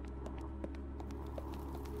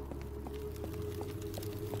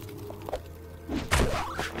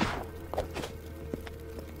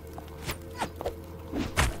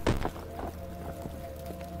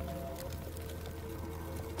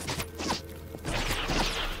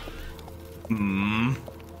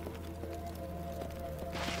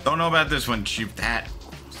 Don't know about this one. Shoot that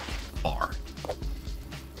far.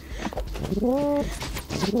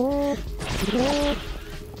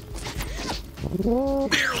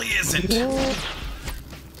 Barely isn't.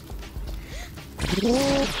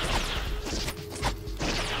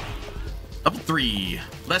 Level 3.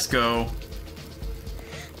 Let's go.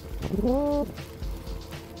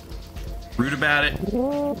 Rude about it.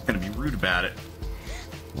 I'm gonna be rude about it.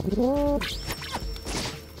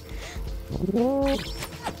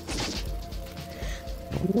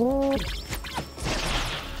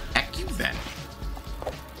 Heck you then.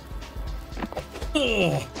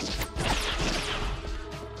 Oh!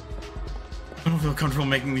 I don't feel comfortable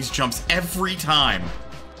making these jumps every time.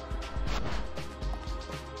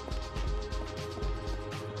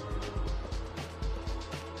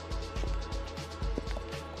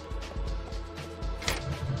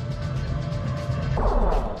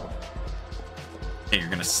 Okay, you're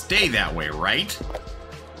gonna stay that way, right?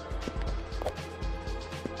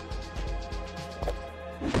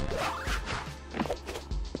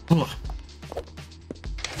 Ugh.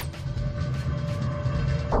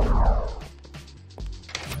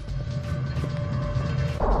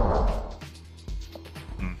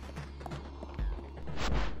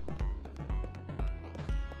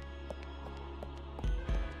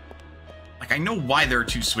 Like, I know why there are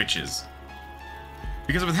 2 switches.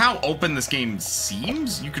 Because with how open this game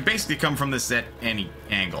seems, you could basically come from this at any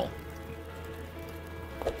angle.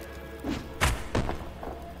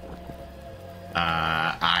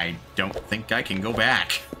 I don't think I can go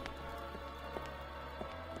back.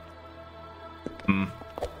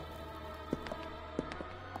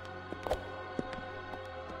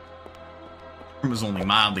 It was only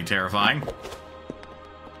mildly terrifying.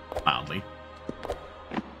 Mildly.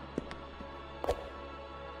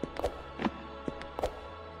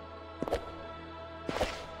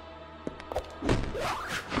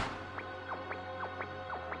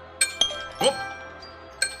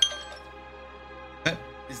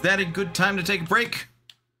 Is that a good time to take a break?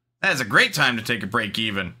 That is a great time to take a break,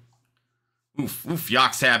 even. Oof,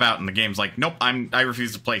 Yox tab out, and the game's like, nope, I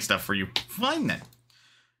refuse to play stuff for you. Fine then.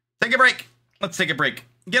 Take a break. Let's take a break.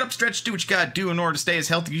 Get up, stretch, do what you gotta do in order to stay as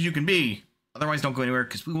healthy as you can be. Otherwise, don't go anywhere,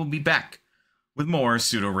 because we will be back with more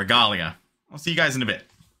Pseudoregalia. I'll see you guys in a bit.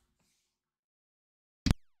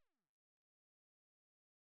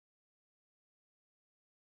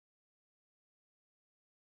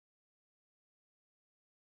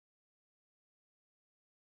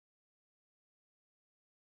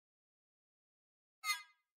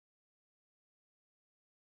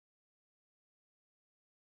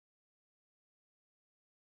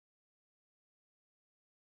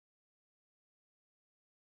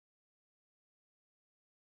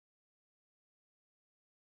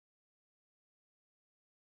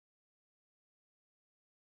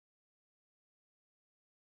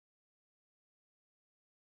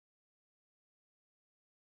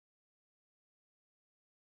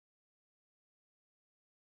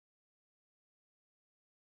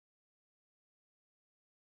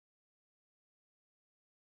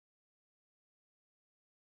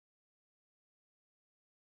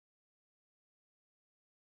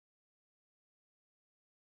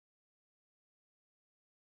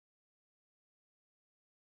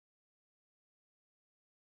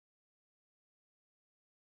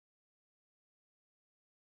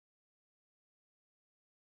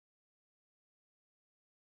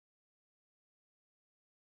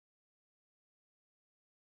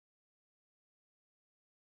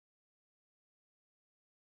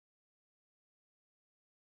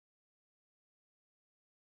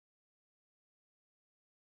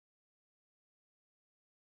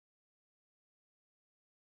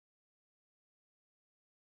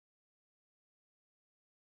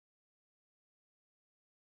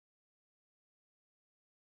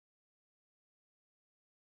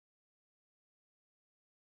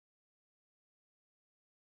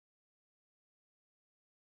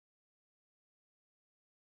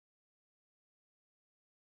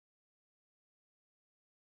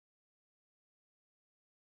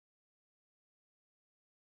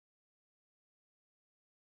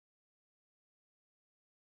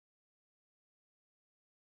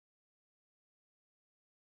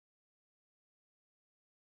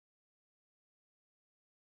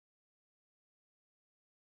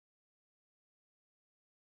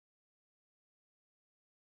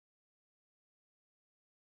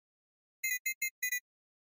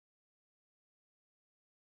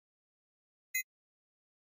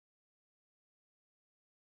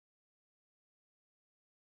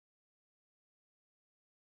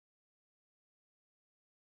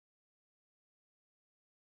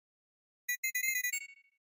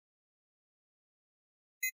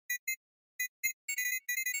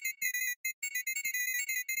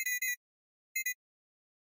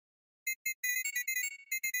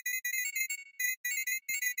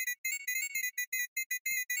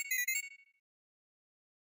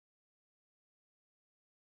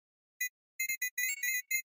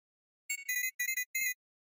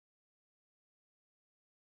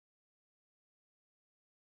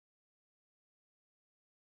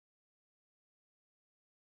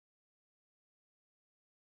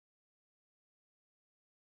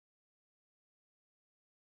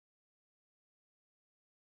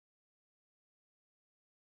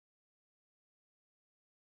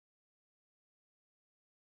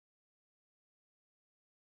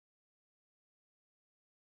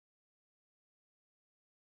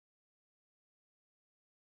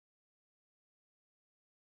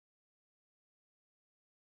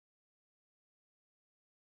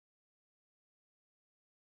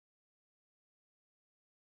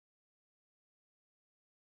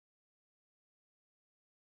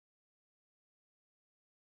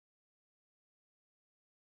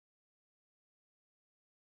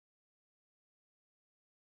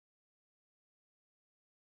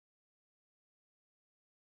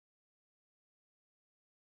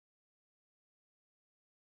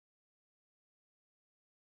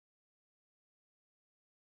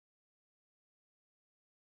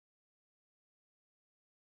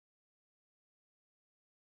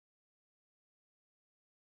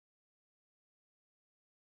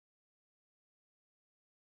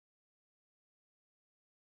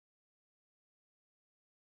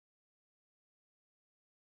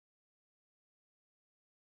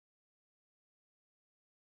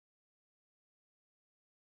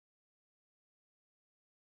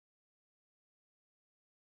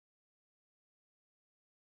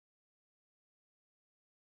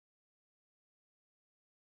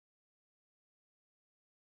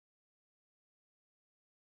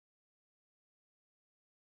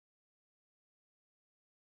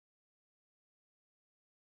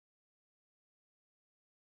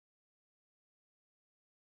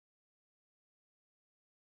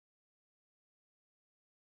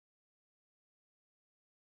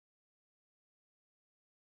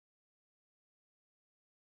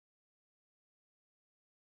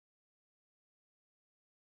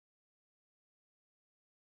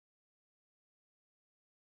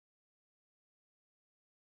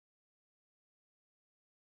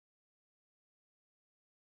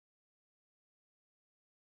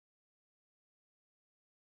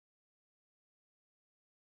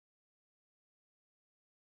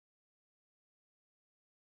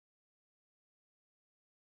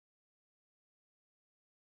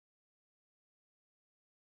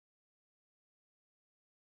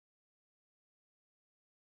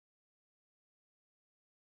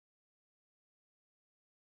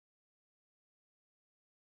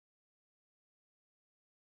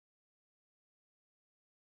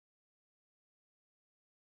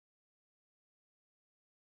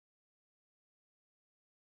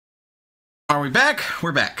 Are we back?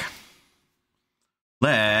 We're back.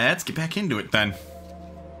 Let's get back into it then.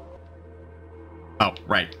 Oh,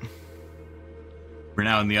 right. We're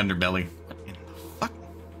now in the underbelly. What in the fuck?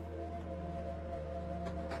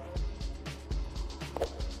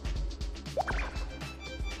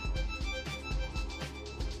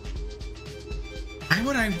 Why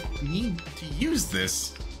would I need to use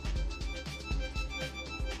this?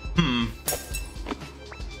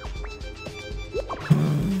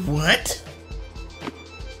 What?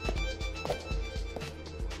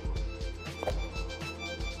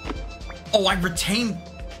 Oh, I retained...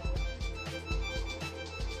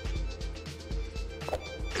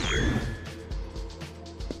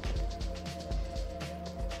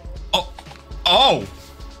 Oh. Oh!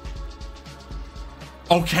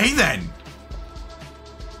 Okay, then.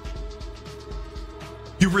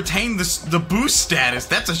 You retain the boost status.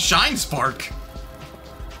 That's a shine spark.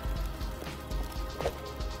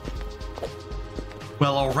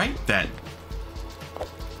 Well, alright then.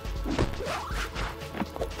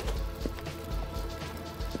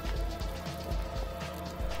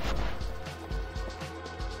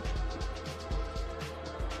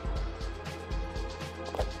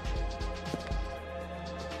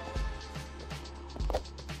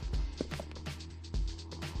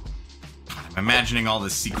 I'm imagining all the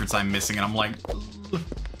secrets I'm missing, and I'm like... Ugh.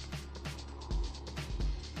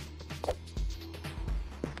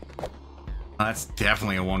 That's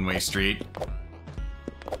definitely a one-way street.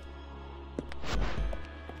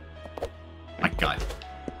 My God.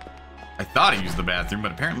 I thought I used the bathroom,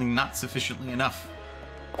 but apparently not sufficiently enough.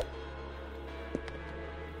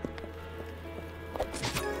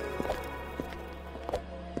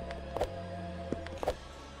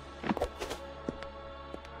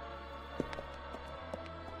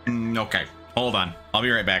 Okay, hold on. I'll be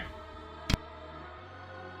right back.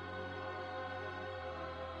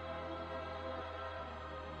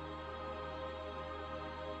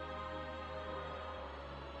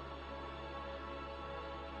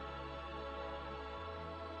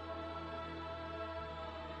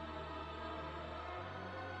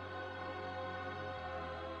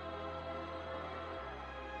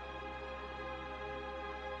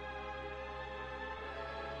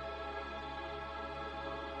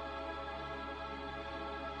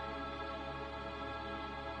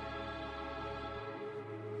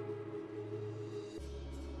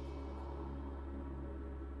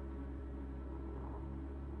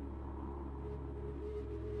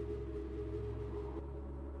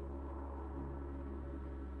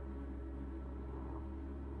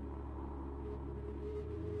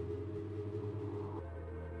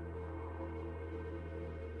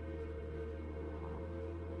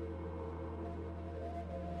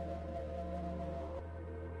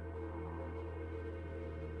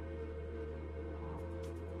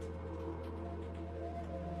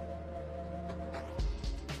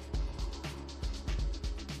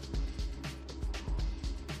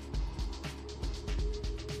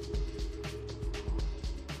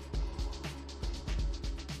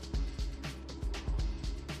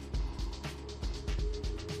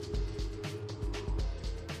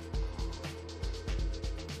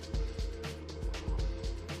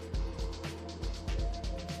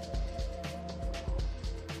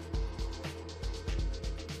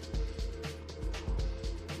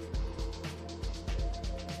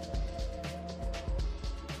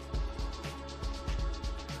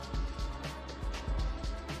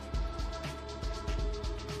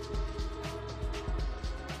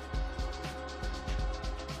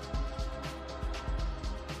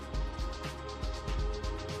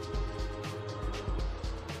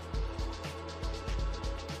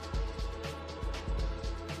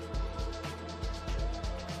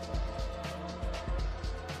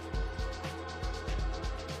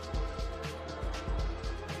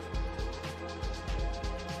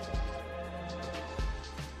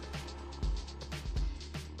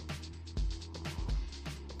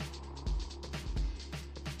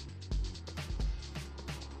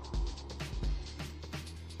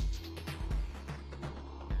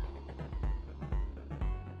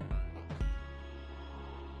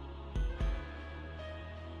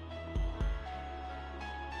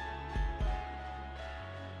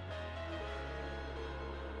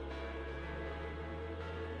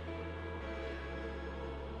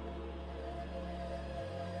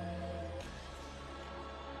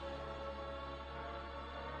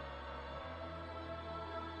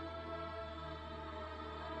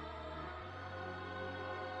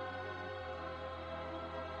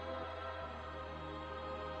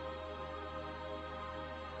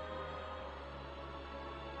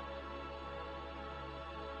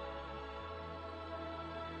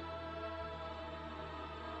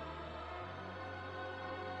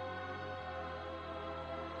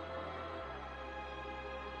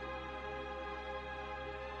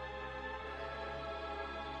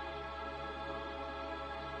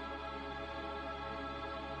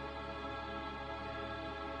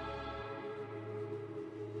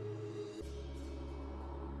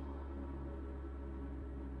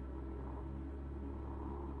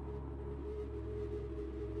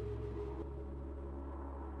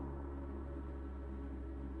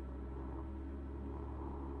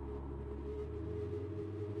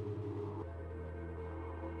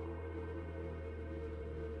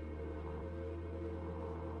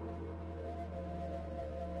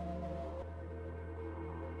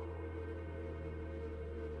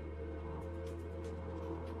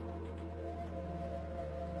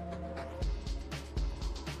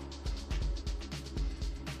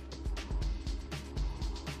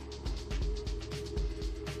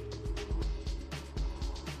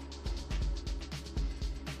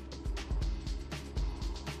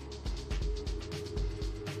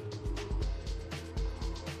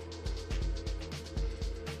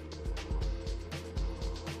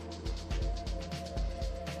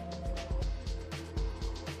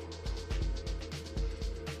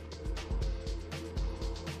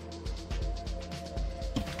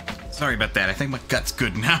 Sorry about that. I think my gut's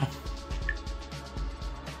good now.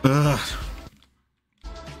 Ugh.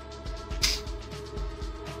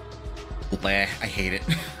 Blah. I hate it.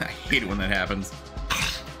 I hate it when that happens.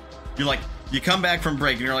 You're like, you come back from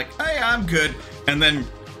break and you're like, hey, I'm good. And then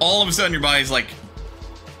all of a sudden your body's like,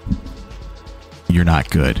 you're not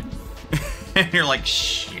good. And you're like,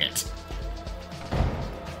 shit.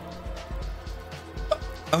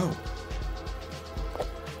 Oh.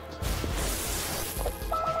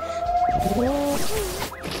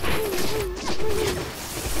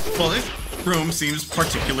 Well, this room seems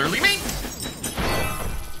particularly mean.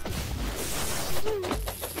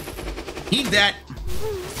 Eat that.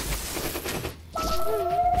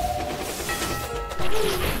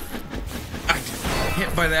 I get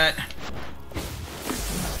hit by that.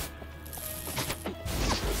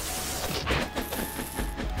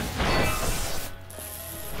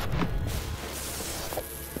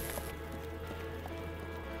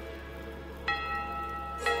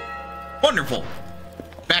 Wonderful.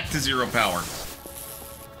 Back to 0 power.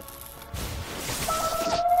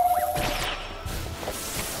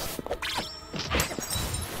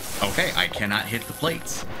 Okay, I cannot hit the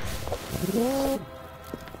plates. Move,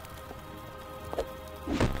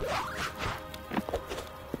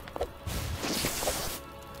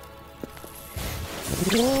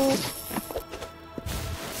 move.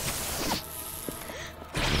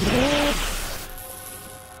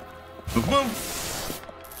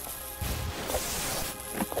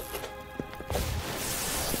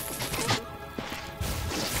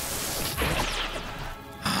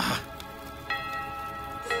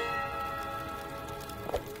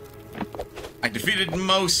 I defeated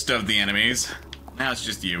most of the enemies. Now it's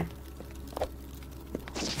just you.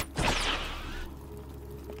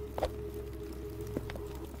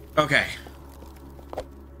 Okay.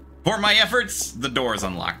 For my efforts, the door is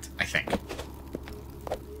unlocked, I think.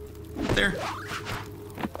 There.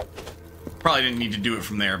 Probably didn't need to do it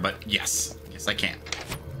from there, but yes. Yes, I can.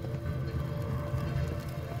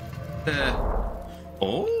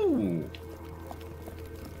 Oh.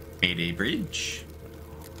 Mayday Bridge.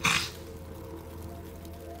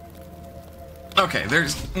 Okay,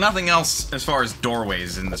 there's nothing else as far as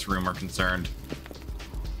doorways in this room are concerned.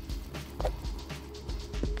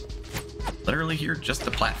 Literally here, just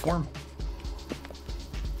a platform.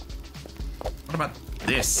 What about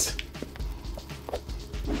this?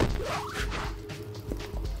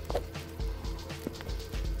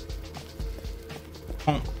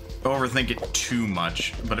 Won't overthink it too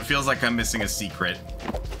much, but it feels like I'm missing a secret.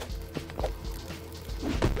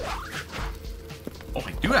 Oh,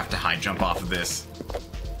 I do have to high jump off of this.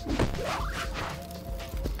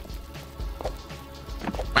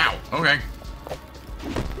 Wow, okay.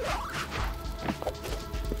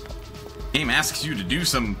 Game asks you to do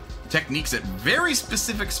some techniques at very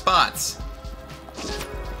specific spots.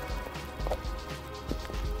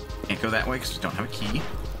 Can't go that way because we don't have a key.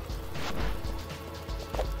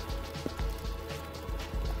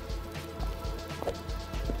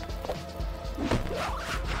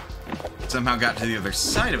 Somehow got to the other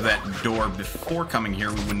side of that door before coming here,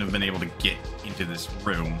 we wouldn't have been able to get into this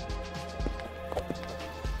room.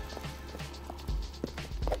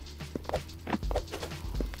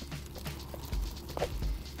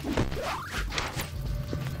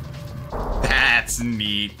 That's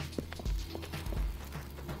neat.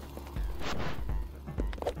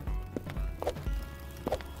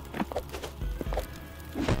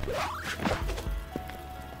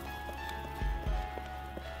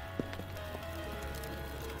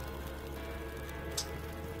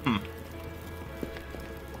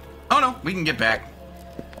 Oh no, we can get back.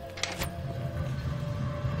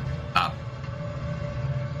 Up.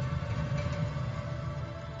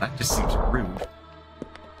 That just seems rude.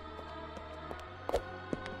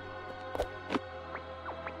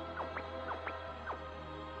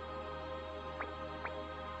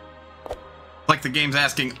 Like the game's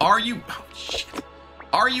asking, are you... Oh, shit.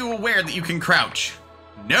 Are you aware that you can crouch?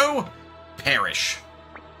 No? Perish.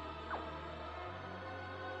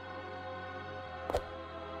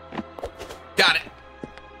 Got it.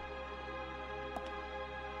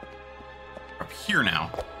 Up here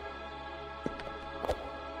now.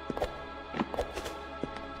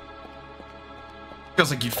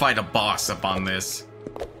 Feels like you fight a boss up on this.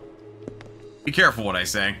 Be careful what I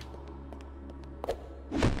say.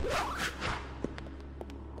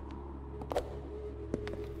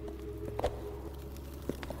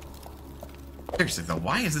 Seriously though,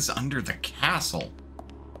 why is this under the castle?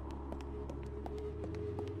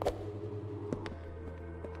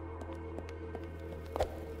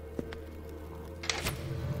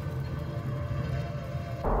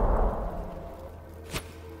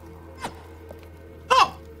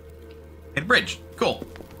 bridge. Cool.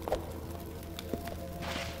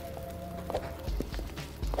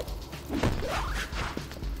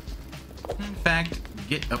 In fact,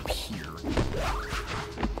 get up here.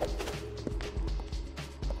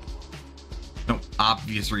 No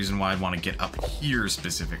obvious reason why I'd want to get up here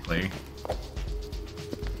specifically.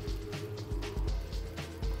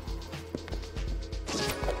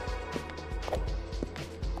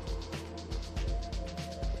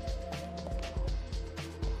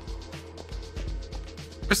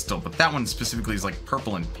 Crystal, but that one specifically is like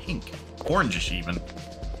purple and pink. Orangish even.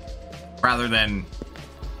 Rather than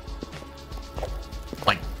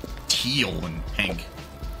like teal and pink.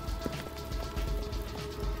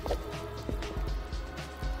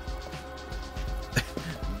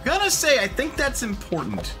 Gonna say, I think that's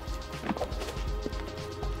important.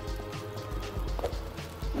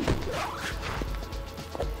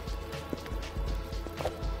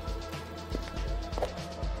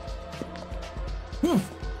 Whew.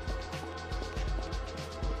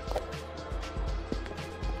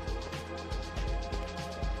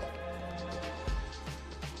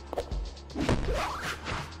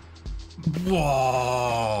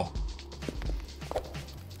 Whoa.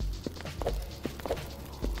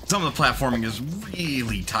 Some of the platforming is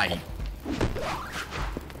really tight.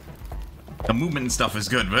 The movement and stuff is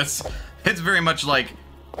good, but it's very much like,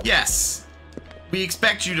 yes, we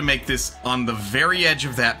expect you to make this on the very edge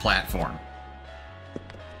of that platform.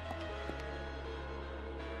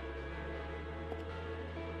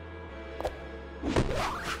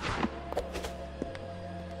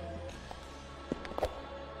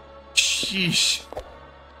 Sheesh.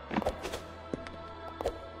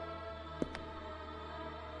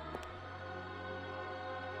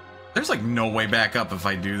 There's like no way back up if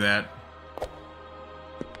I do that.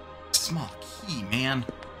 Small key, man.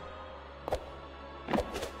 Grab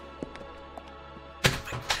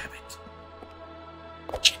it.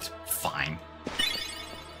 Jeez, fine.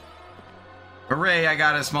 Hooray, I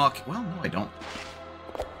got a small key. Well, no, I don't.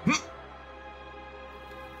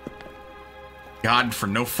 God, for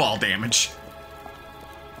no fall damage.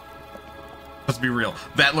 Let's be real.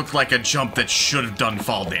 That looked like a jump that should have done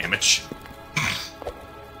fall damage.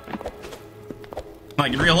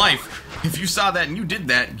 Like in real life, if you saw that and you did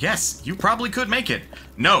that, yes, you probably could make it.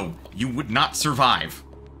 No, you would not survive.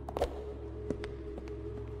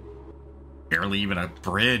 Barely even a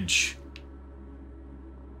bridge.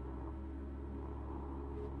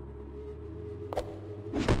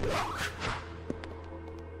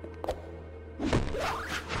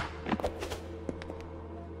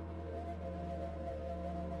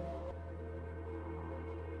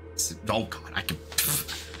 Oh god, I can.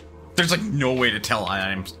 There's like no way to tell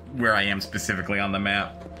where I am specifically on the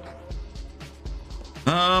map.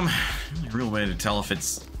 The real way to tell if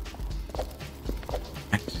it's.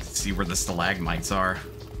 I can see where the stalagmites are.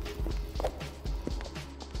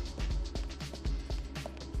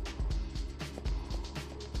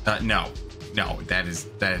 No, that is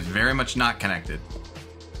very much not connected.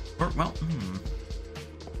 Or well,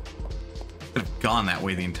 could have gone that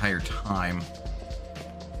way the entire time.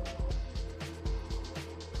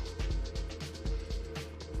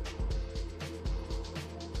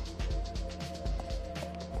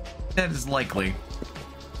 That is likely.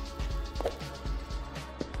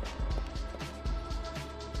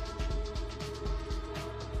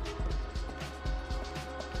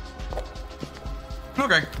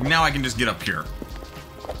 Okay, now I can just get up here.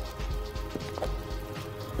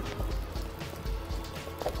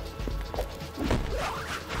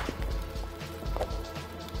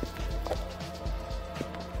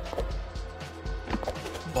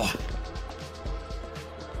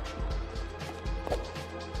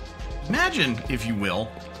 Imagine, if you will,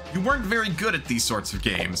 you weren't very good at these sorts of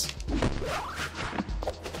games.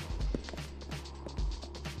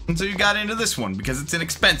 And so you got into this one because it's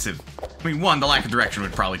inexpensive. I mean, one, the lack of direction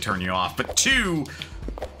would probably turn you off, but two,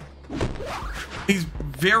 these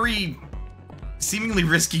very seemingly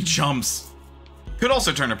risky jumps could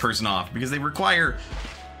also turn a person off because they require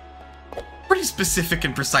pretty specific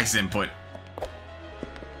and precise input.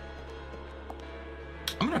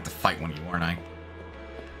 I'm gonna have to fight one of you, aren't I?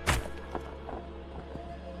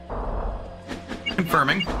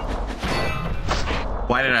 Confirming.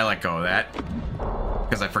 Why did I let go of that?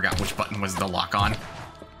 Because I forgot which button was the lock on.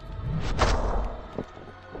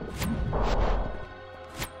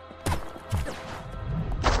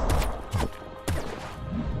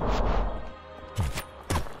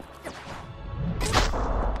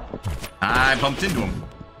 I bumped into him.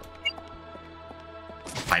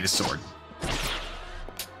 Fight a sword.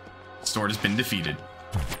 Sword has been defeated.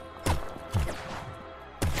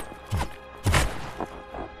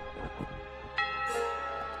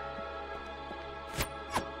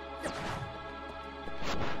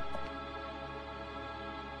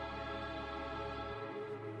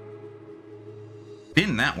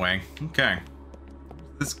 In that way. Okay.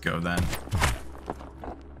 Let's go then.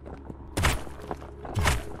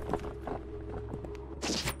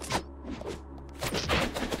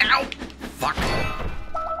 Ow! Fuck.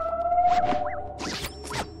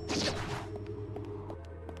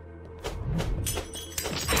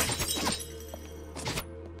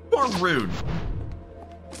 You're rude.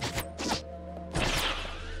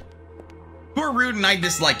 You're rude and I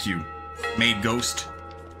dislike you, maid ghost.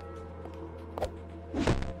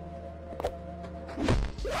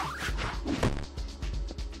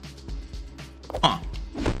 Huh.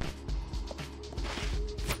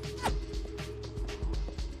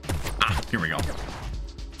 Ah, here we go.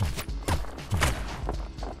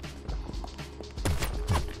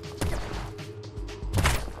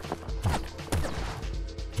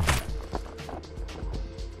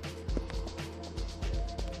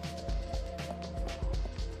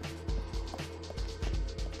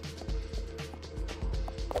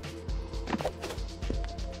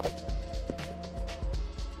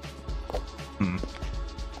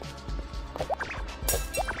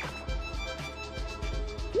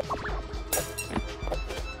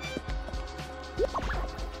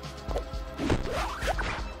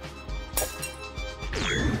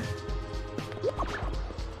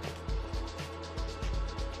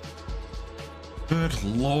 Good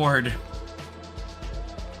lord.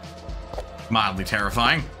 Mildly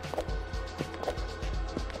terrifying.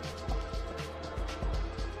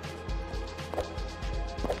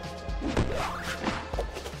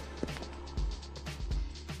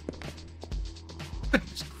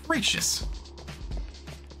 Goodness gracious.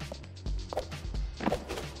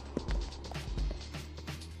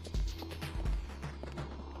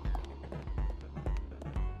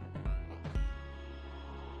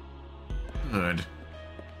 Good.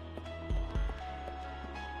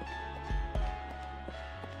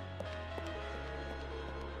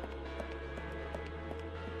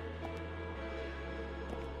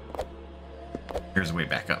 Here's a way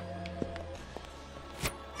back up.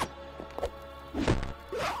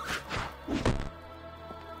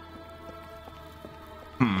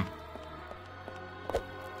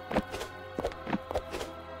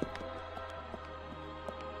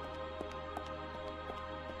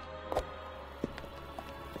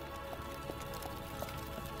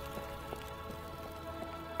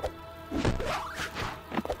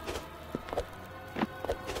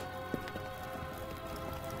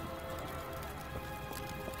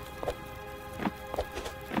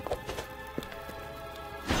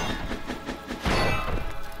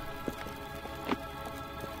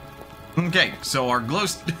 Okay, so our glow...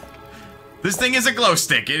 This thing is a glow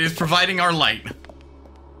stick. It is providing our light.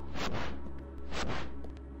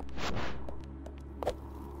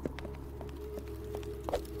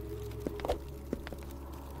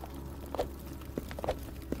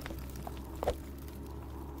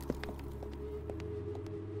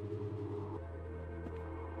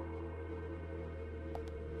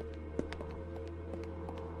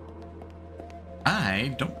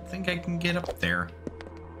 I don't think I can get up there.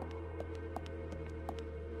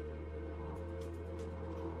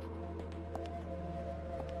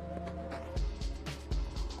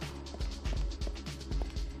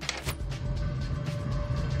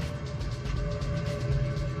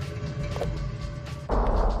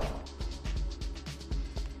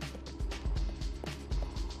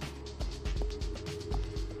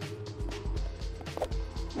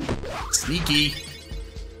 Sneaky.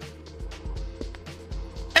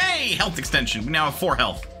 Hey, health extension. We now have 4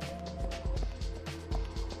 health.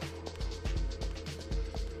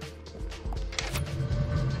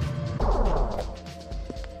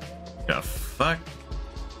 The fuck?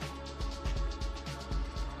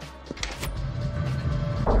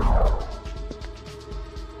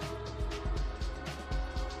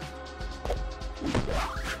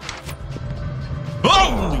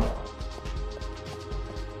 Oh!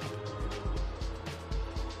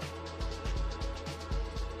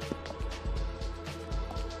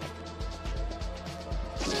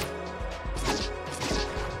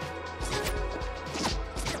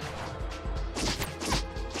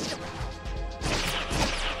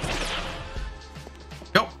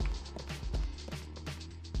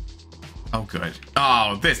 Oh, good.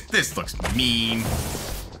 Oh, this looks mean.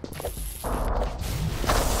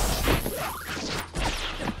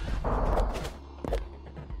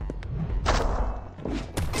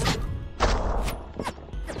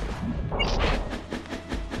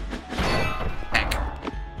 Heck.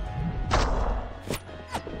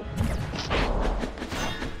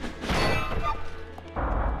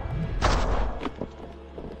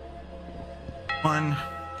 One,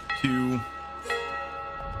 two.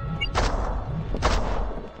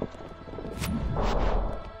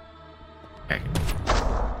 Okay.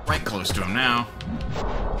 Right close to him now.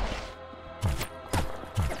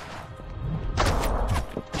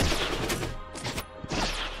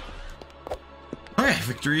 Okay,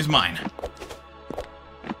 victory is mine.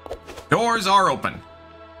 Doors are open.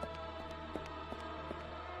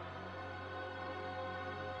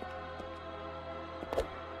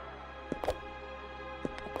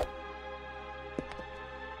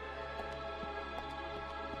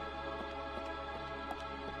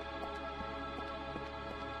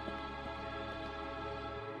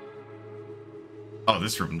 Oh,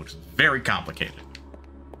 this room looks very complicated.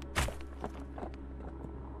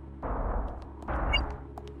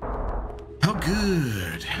 Oh,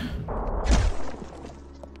 good.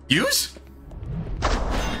 Use?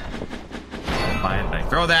 Why did I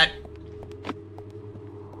throw that?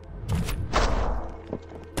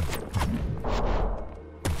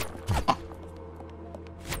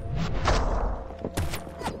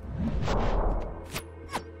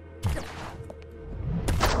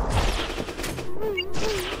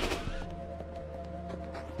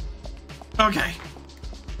 Okay.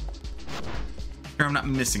 Sure I'm not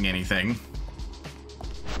missing anything.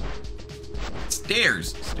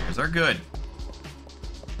 Stairs. Stairs are good.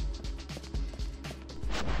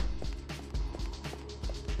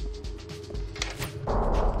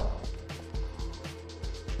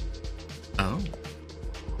 Oh.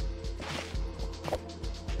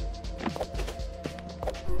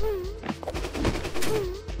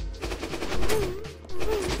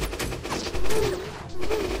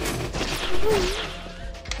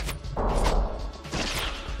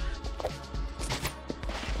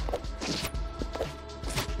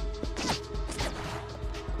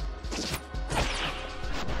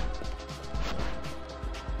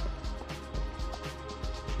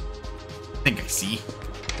 I think I see.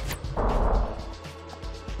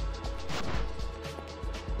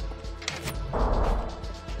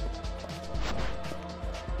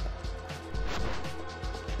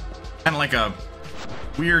 Kind of like a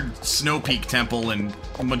weird Snow Peak temple and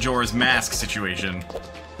Majora's Mask situation.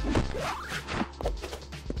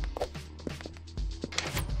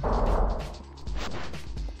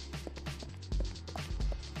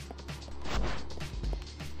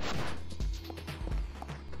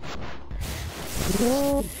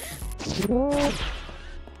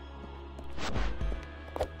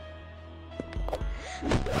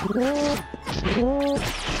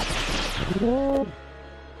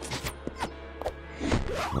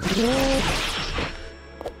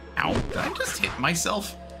 Ow, did I just hit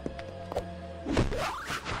myself?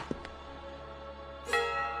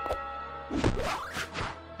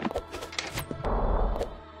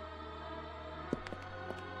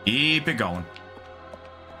 Keep it going.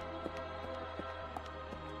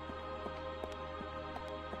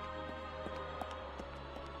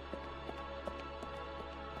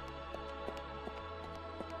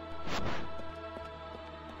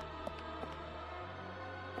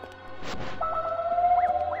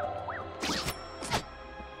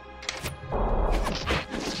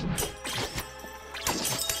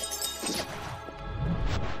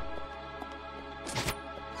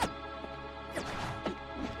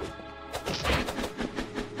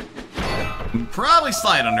 Probably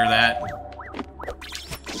slide under that.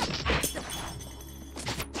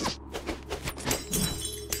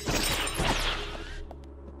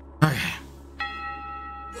 Okay.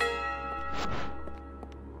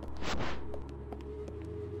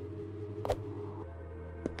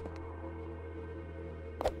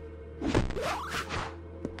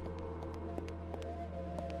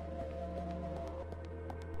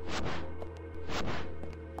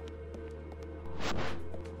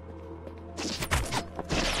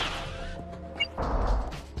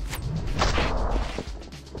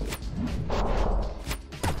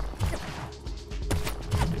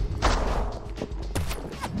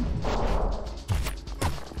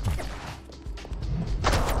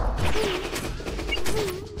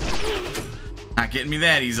 Not getting me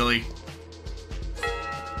that easily.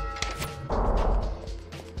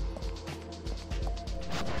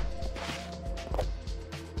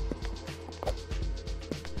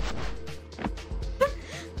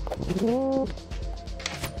 Oh.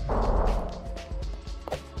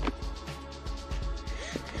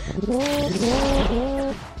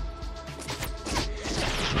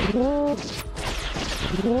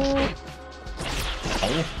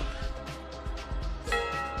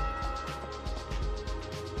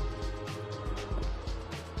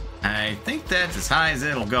 I think that's as high as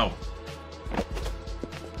it'll go.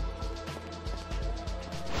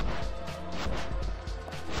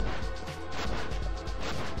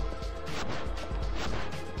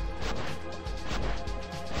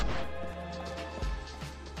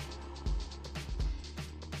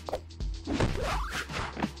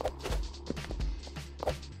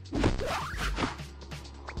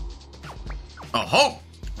 ho!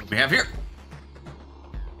 What do we have here?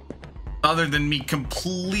 Other than me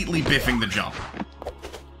completely biffing the jump.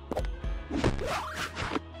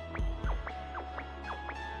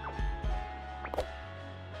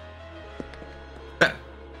 Better.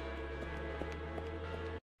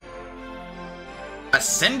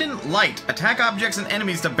 Ascendant Light. Attack objects and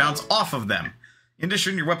enemies to bounce off of them. In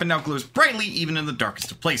addition, your weapon now glows brightly even in the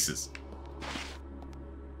darkest of places.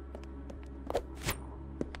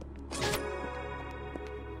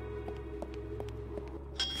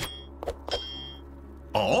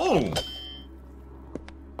 Oh!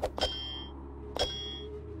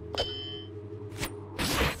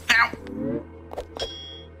 Ow!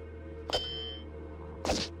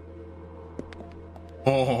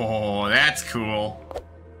 Oh, that's cool.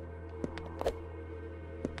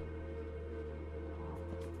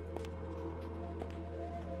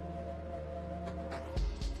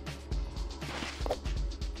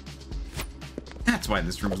 That's why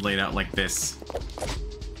this room is laid out like this.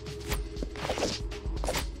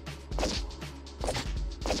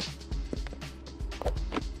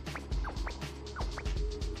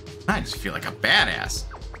 I just feel like a badass.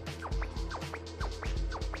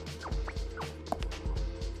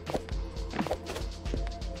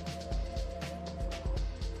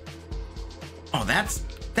 Oh, that's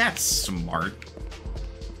smart.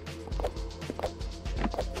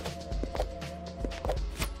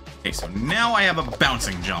 Okay, so now I have a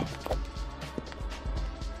bouncing jump.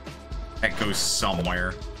 That goes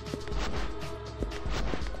somewhere.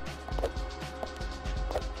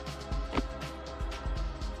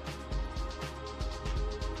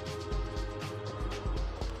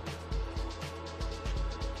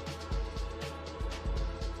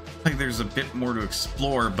 Like there's a bit more to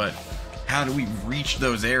explore, but how do we reach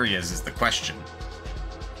those areas is the question.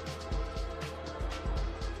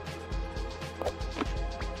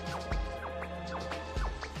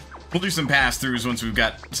 We'll do some pass-throughs once we've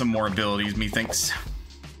got some more abilities, methinks.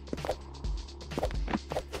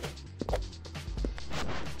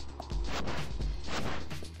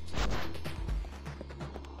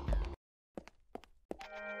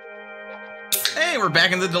 Hey, we're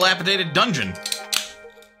back in the dilapidated dungeon.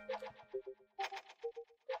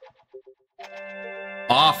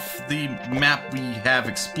 Off the map we have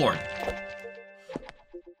explored.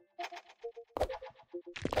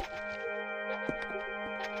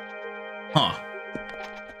 Huh.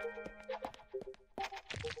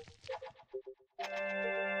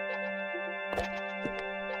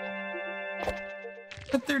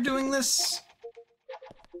 But they're doing this?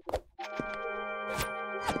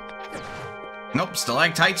 Nope,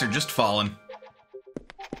 stalactites are just falling.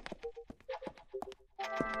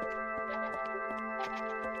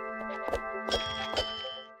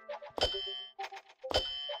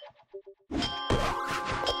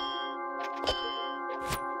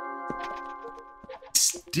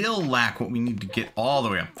 Still lack what we need to get all the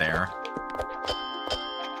way up there.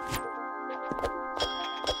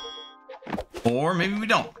 Or maybe we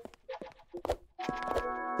don't.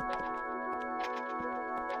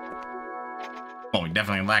 Well, we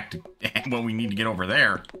definitely lacked what we need to get over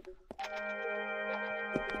there.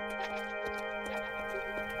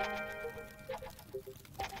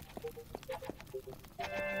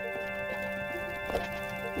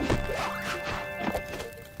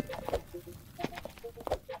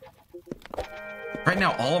 Right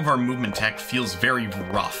now, all of our movement tech feels very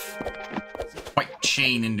rough. It's quite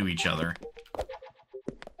chain into each other.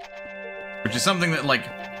 Which is something that, like,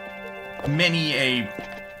 many a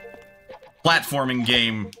platforming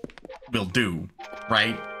game will do,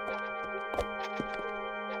 right?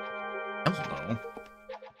 Hello.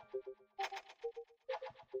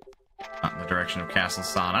 Not in the direction of Castle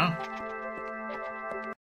Sana.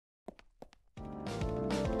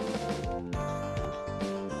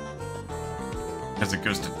 As it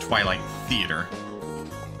goes to Twilight Theater.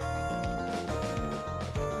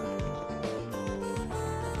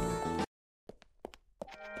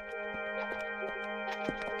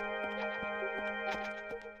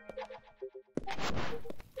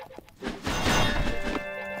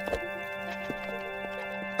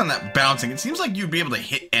 On that bouncing, it seems like you'd be able to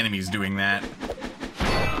hit enemies doing that.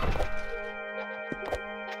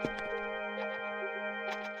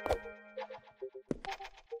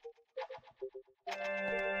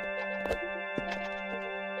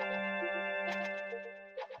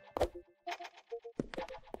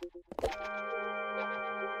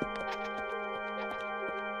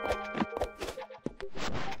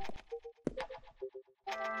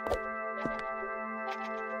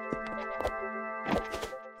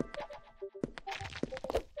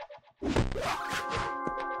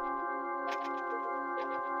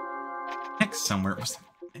 somewhere. Was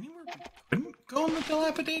there anywhere we couldn't go in the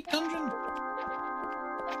Dilapidate dungeon?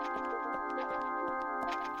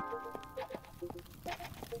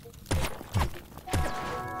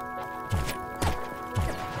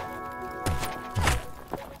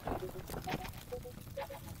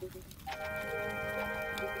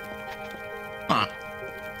 Huh.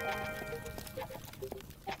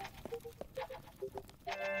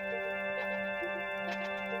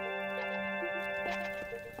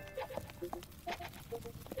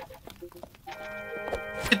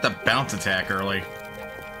 Get the bounce attack early.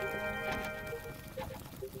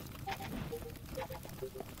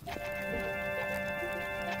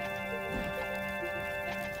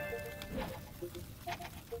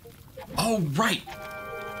 Oh, right.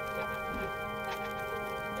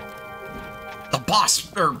 The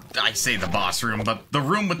boss, or I say the boss room, but the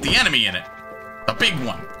room with the enemy in it. The big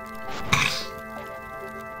one.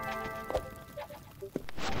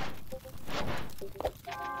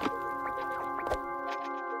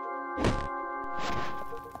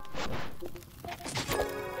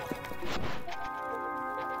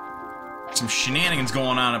 Some shenanigans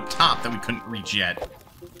going on up top that we couldn't reach yet.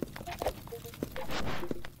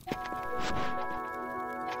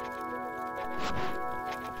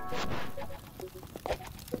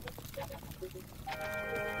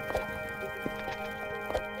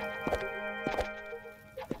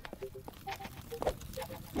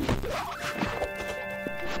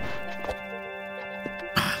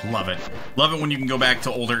 Love it. Love it when you can go back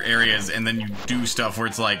to older areas and then you do stuff where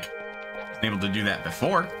it's like, I wasn't able to do that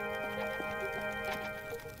before.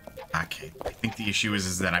 Okay, I think the issue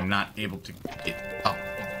is that I'm not able to get up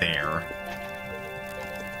there.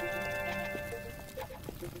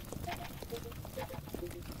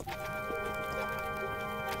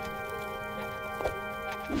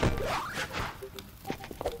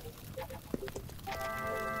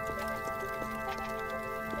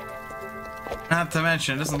 Not to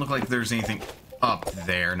mention, it doesn't look like there's anything up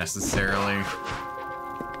there necessarily.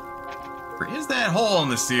 Where is that hole in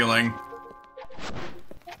the ceiling?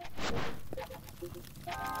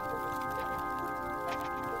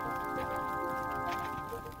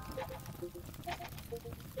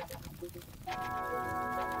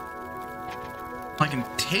 I can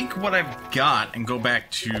take what I've got and go back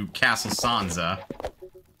to Castle Sansa.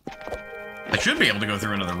 I should be able to go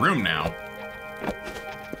through another room now.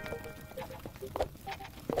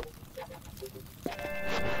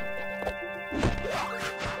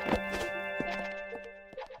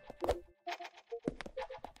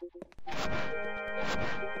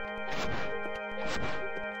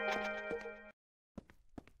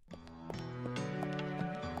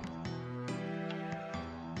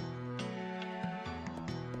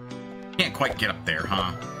 Can't quite get up there,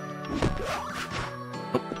 huh?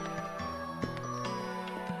 Oh.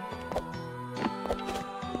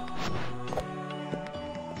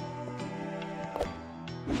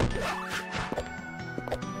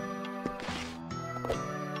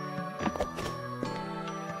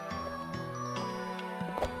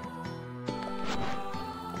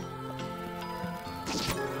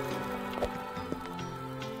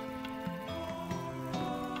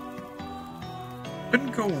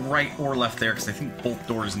 Couldn't go right or left there because I think both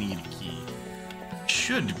doors need a key.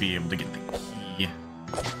 Should be able to get the key.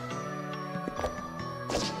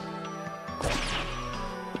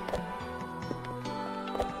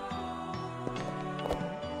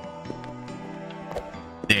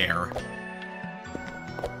 There.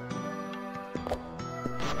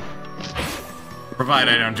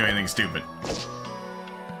 Provided I don't do anything stupid.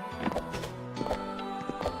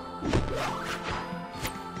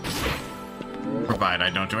 Provided I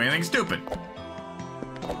don't do anything stupid.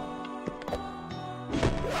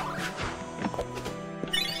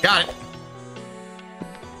 Got it.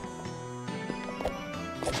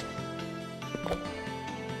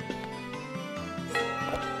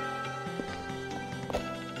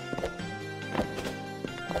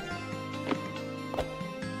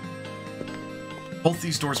 Both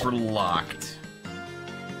these doors were locked.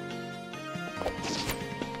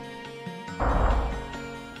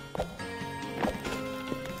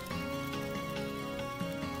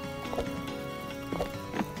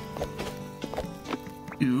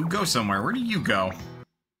 You go somewhere. Where do you go?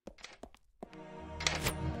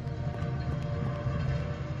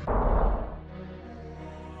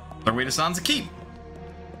 Our way to Sansa Keep.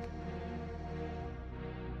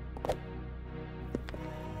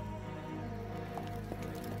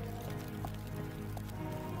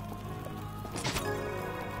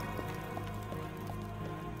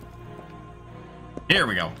 Here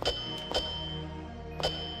we go.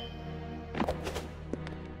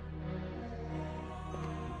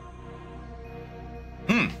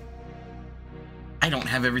 don't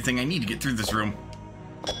have everything I need to get through this room.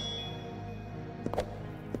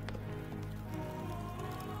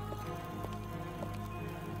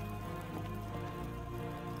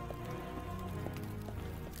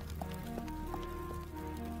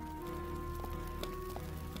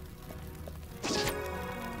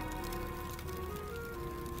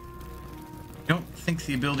 I don't think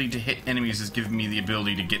the ability to hit enemies has given me the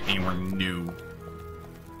ability to get anywhere new.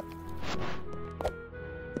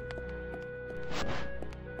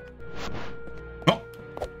 Oh!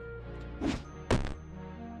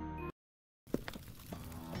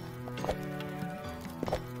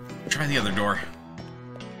 Try the other door.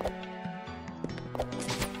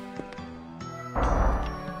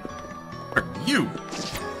 Where are you?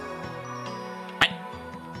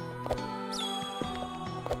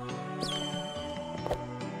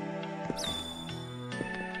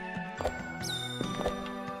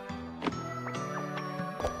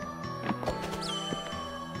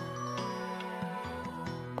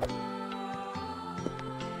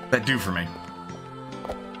 That do for me?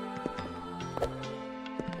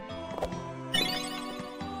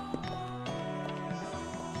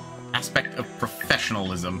 Aspect of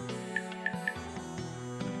professionalism.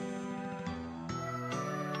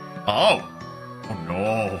 Oh! Oh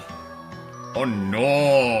no. Oh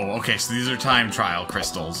no! Okay, so these are time trial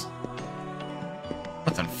crystals.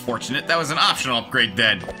 That's unfortunate. That was an optional upgrade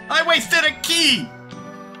then. I wasted a key!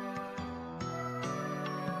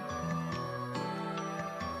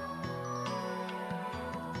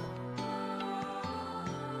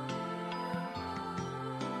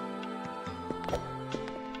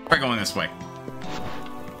 Try going this way.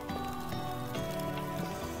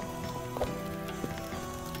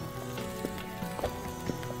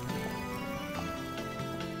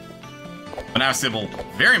 But now Sybil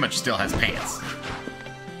very much still has pants.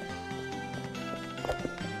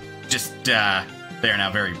 Just, they're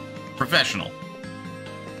now very professional.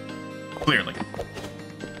 Clearly.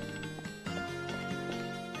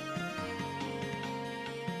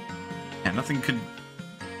 Yeah, nothing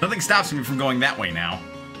stops me from going that way now.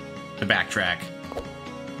 To backtrack.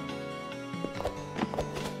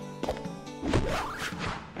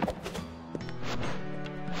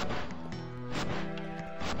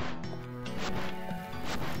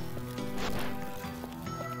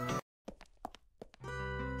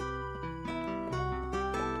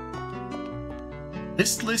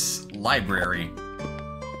 Listless library.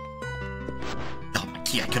 Oh, my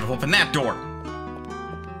key, I could have opened that door.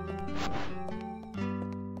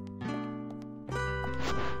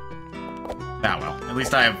 Ah well, at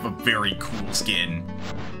least I have a very cool skin.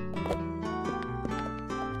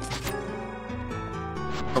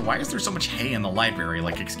 But why is there so much hay in the library?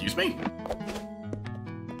 Like, excuse me?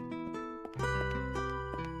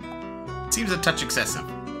 Seems a touch excessive.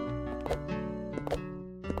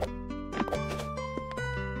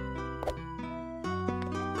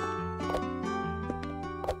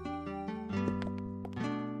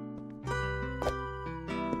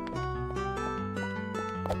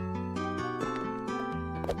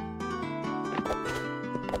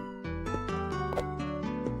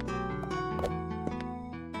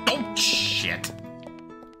 Shit.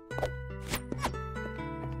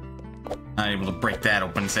 Not able to break that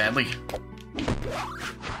open, sadly.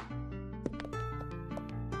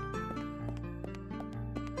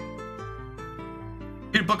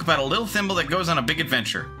 Read a book about a little thimble that goes on a big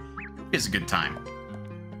adventure. It's a good time.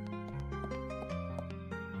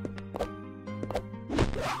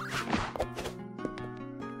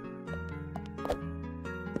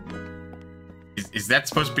 Is that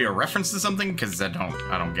supposed to be a reference to something? Because I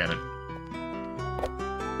don't get it.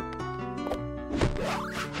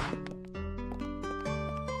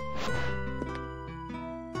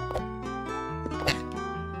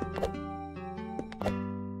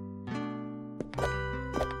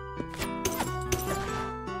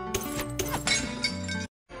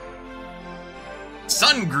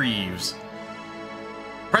 Sungreaves.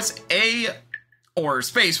 Press A or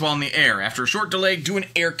space while in the air. After a short delay, do an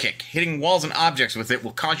air kick. Hitting walls and objects with it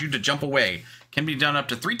will cause you to jump away. Can be done up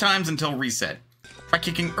to 3 times until reset. Try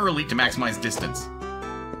kicking early to maximize distance.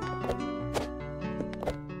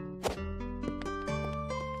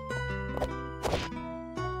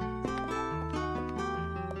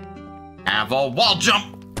 Have a wall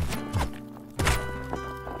jump!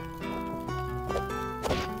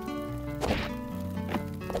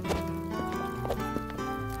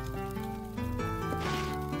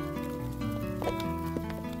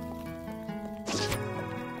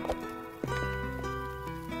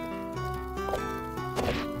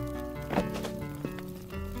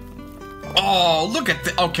 Oh, look at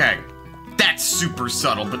the... Okay. That's super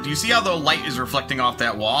subtle, but do you see how the light is reflecting off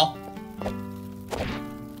that wall?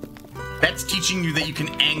 That's teaching you that you can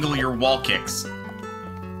angle your wall kicks.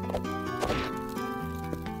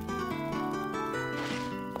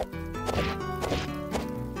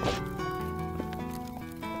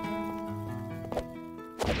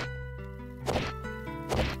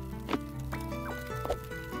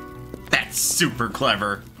 That's super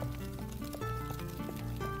clever.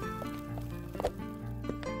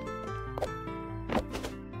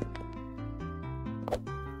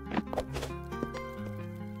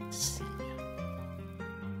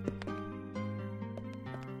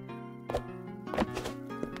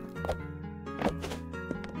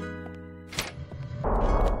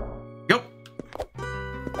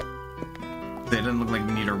 It doesn't look like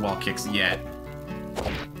we need our wall kicks yet.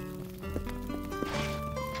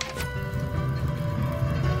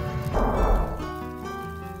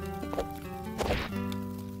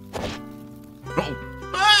 Oh!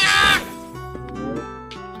 Ah!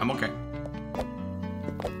 I'm okay.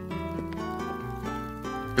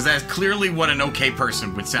 Because that's clearly what an okay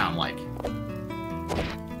person would sound like.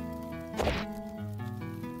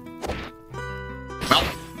 Well.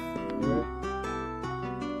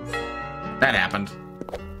 That happened.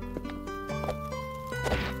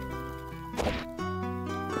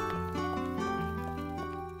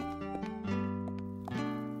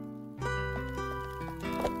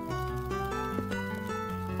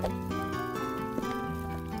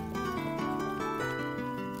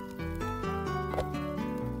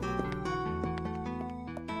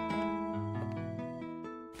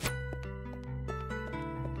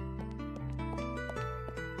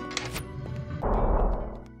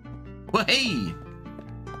 Well, hey!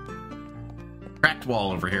 Cracked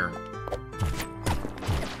wall over here.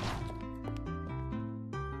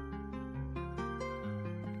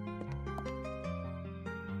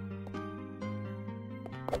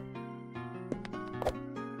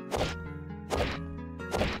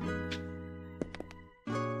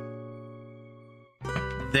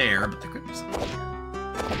 There, but there could be something here.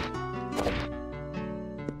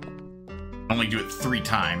 Only do it 3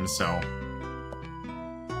 times, so...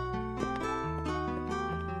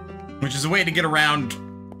 Which is a way to get around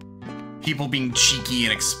people being cheeky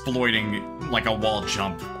and exploiting, like, a wall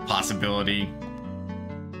jump possibility.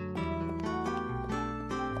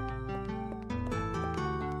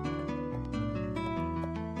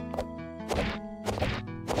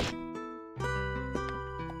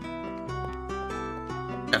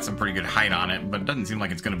 Got some pretty good height on it, but it doesn't seem like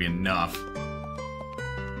it's going to be enough.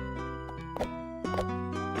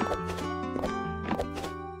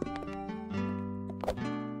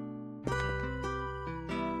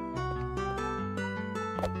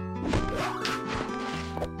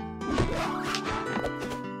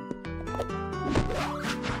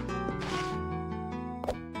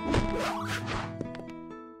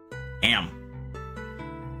 Damn.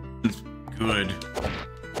 That's good.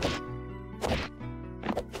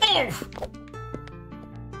 Oh!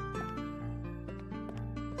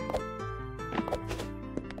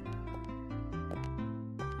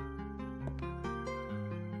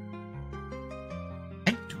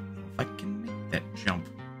 I don't know if I can make that jump.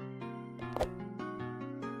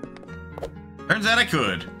 Turns out I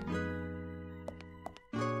could.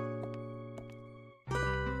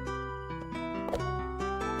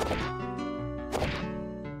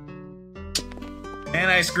 And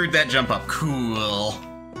I screwed that jump up. Cool.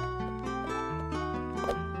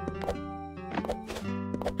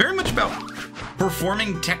 Very much about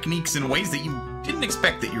performing techniques in ways that you didn't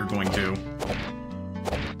expect that you were going to.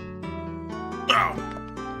 Oh.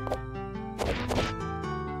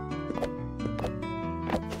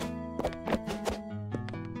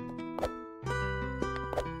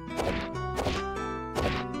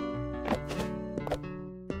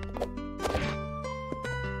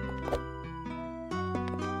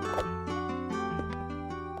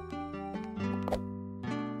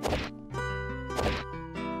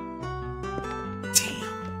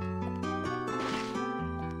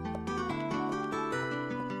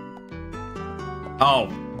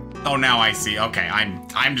 Oh. Oh, now I see. Okay,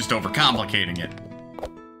 I'm just overcomplicating it.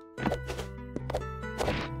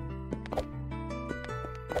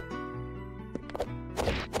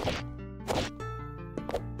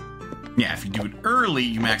 Yeah, if you do it early,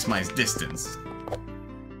 you maximize distance.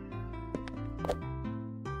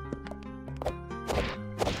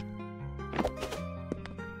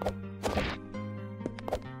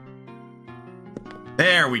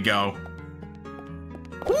 There we go.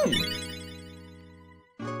 Woo!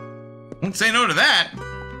 Won't say no to that.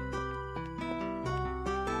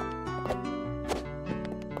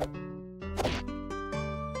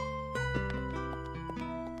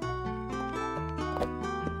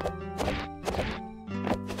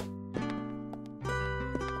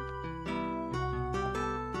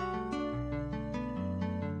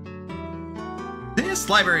 This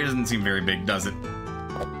library doesn't seem very big, does it?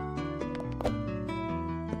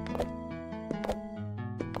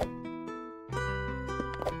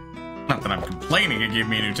 Not that I'm complaining, it gave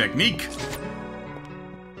me a new technique.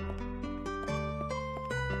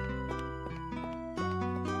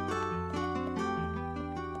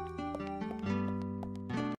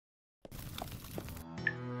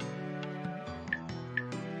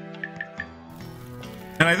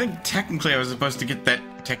 And I think technically I was supposed to get that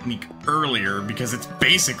technique earlier because it's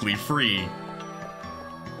basically free.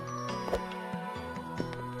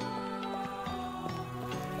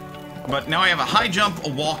 But now I have a high jump, a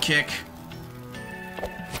wall kick,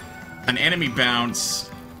 an enemy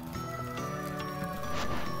bounce,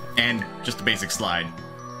 and just a basic slide.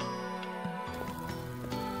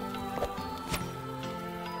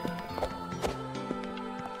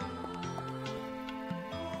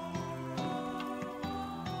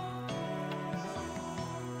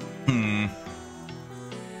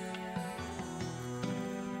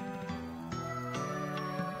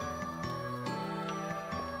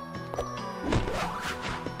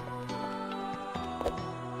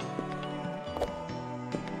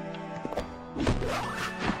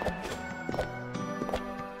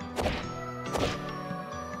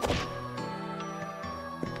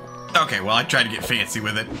 Okay, well, I tried to get fancy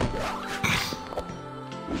with it.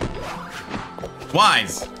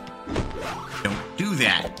 Wise! Don't do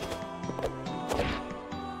that.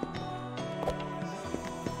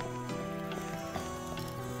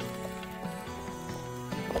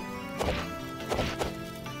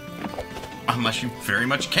 Unless you very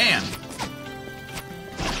much can.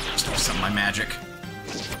 Just do some of my magic.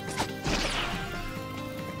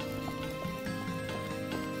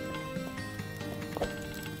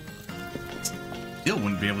 Still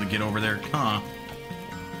wouldn't be able to get over there, huh?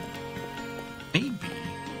 Maybe.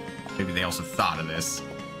 Maybe they also thought of this.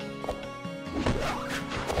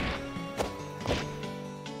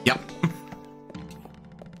 Yep.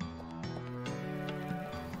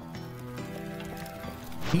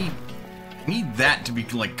 Need that to be,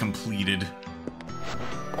 like, completed.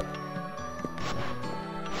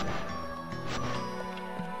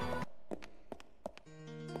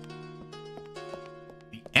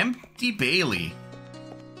 The Empty Bailey.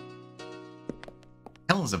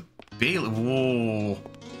 Hell is a Bailey? Whoa. Is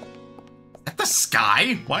that the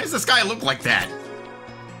sky? Why does the sky look like that?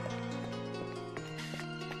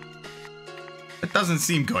 That doesn't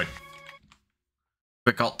seem good.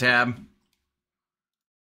 Quick Alt Tab.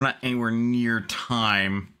 Not anywhere near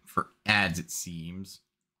time for ads, it seems.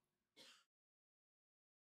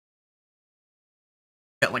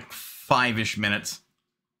 Got like 5-ish minutes.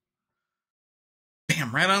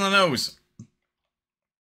 Damn, right on the nose.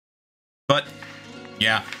 But,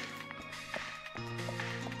 yeah.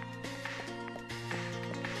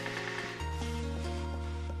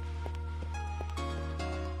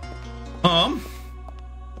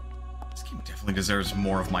 This game definitely deserves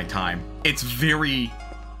more of my time. It's very...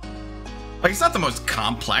 like, it's not the most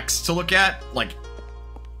complex to look at. Like,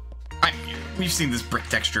 we've seen this brick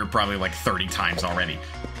texture probably like 30 times already.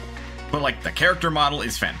 But, like, the character model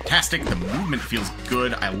is fantastic. The movement feels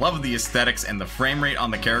good. I love the aesthetics, and the frame rate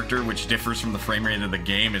on the character, which differs from the frame rate of the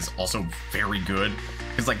game, is also very good.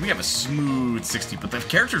 Because, like, we have a smooth 60, but the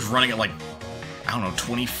character's running at, like, I don't know,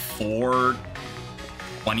 24,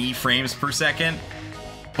 20 frames per second.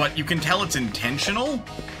 But you can tell it's intentional.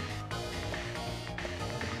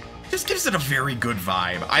 Just gives it a very good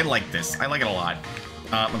vibe. I like this. I like it a lot.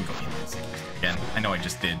 Let me go ahead and save this again. I know I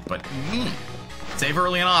just did, but save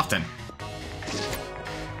early and often.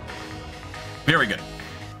 Very good.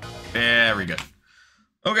 Very good.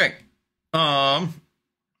 Okay. I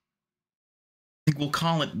think we'll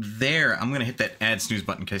call it there. I'm gonna hit that add snooze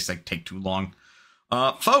button in case I take too long.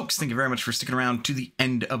 Folks, thank you very much for sticking around to the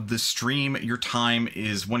end of the stream. Your time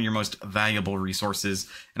is one of your most valuable resources,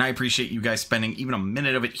 and I appreciate you guys spending even a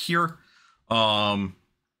minute of it here. Because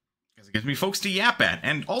it gives me folks to yap at,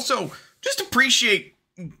 and also just appreciate,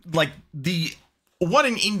 like, what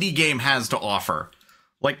an indie game has to offer.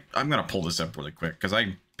 Like, I'm gonna pull this up really quick, because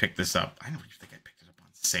I picked this up. I don't even think I picked it up on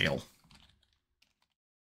sale.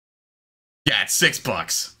 Yeah, it's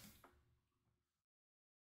 $6.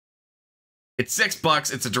 It's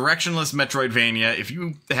 $6. It's a directionless Metroidvania. If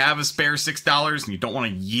you have a spare $6 and you don't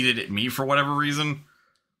want to yeet it at me for whatever reason,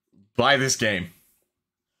 buy this game.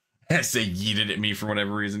 I say yeet it at me for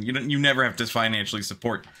whatever reason. You never have to financially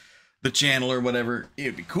support the channel or whatever.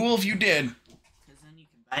 It'd be cool if you did. Because then you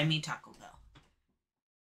can buy me Taco Bell.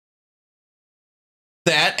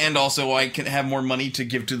 That, and also I can have more money to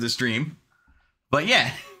give to the stream. But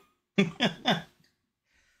yeah.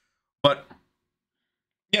 But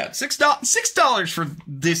Yeah, $6 for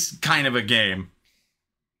this kind of a game.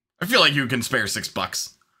 I feel like you can spare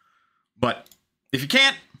 $6. But if you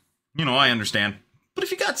can't, you know, I understand. But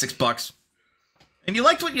if you got $6 and you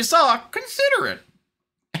liked what you saw, consider it.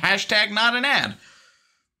 Hashtag not an ad.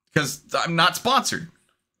 Because I'm not sponsored.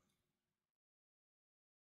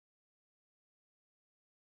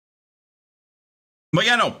 But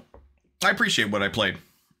yeah, no. I appreciate what I played.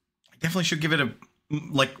 I definitely should give it a...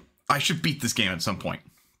 Like, I should beat this game at some point.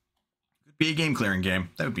 Could be a game clearing game.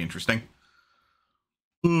 That would be interesting.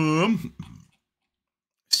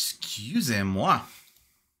 Excusez-moi.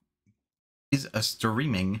 Is a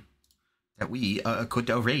streaming that we could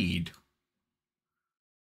raid.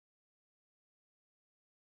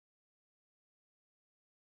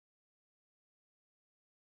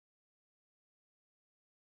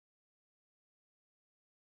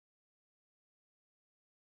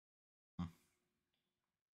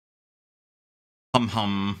 Hum.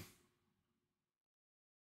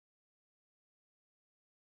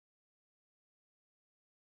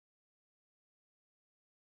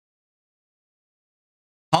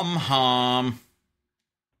 Hum.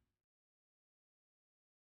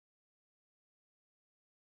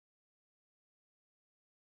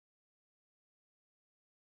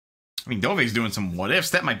 I mean, Dove's doing some what ifs.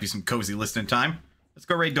 That might be some cozy listening time. Let's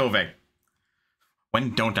go raid Dove.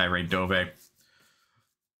 When don't I raid Dove?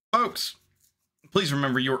 Folks, please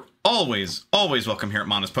remember you're always welcome here at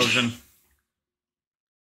Mana's Potion.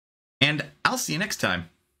 And I'll see you next time.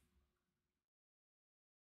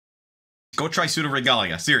 Go try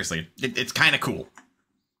Pseudoregalia. Seriously, it's kind of cool.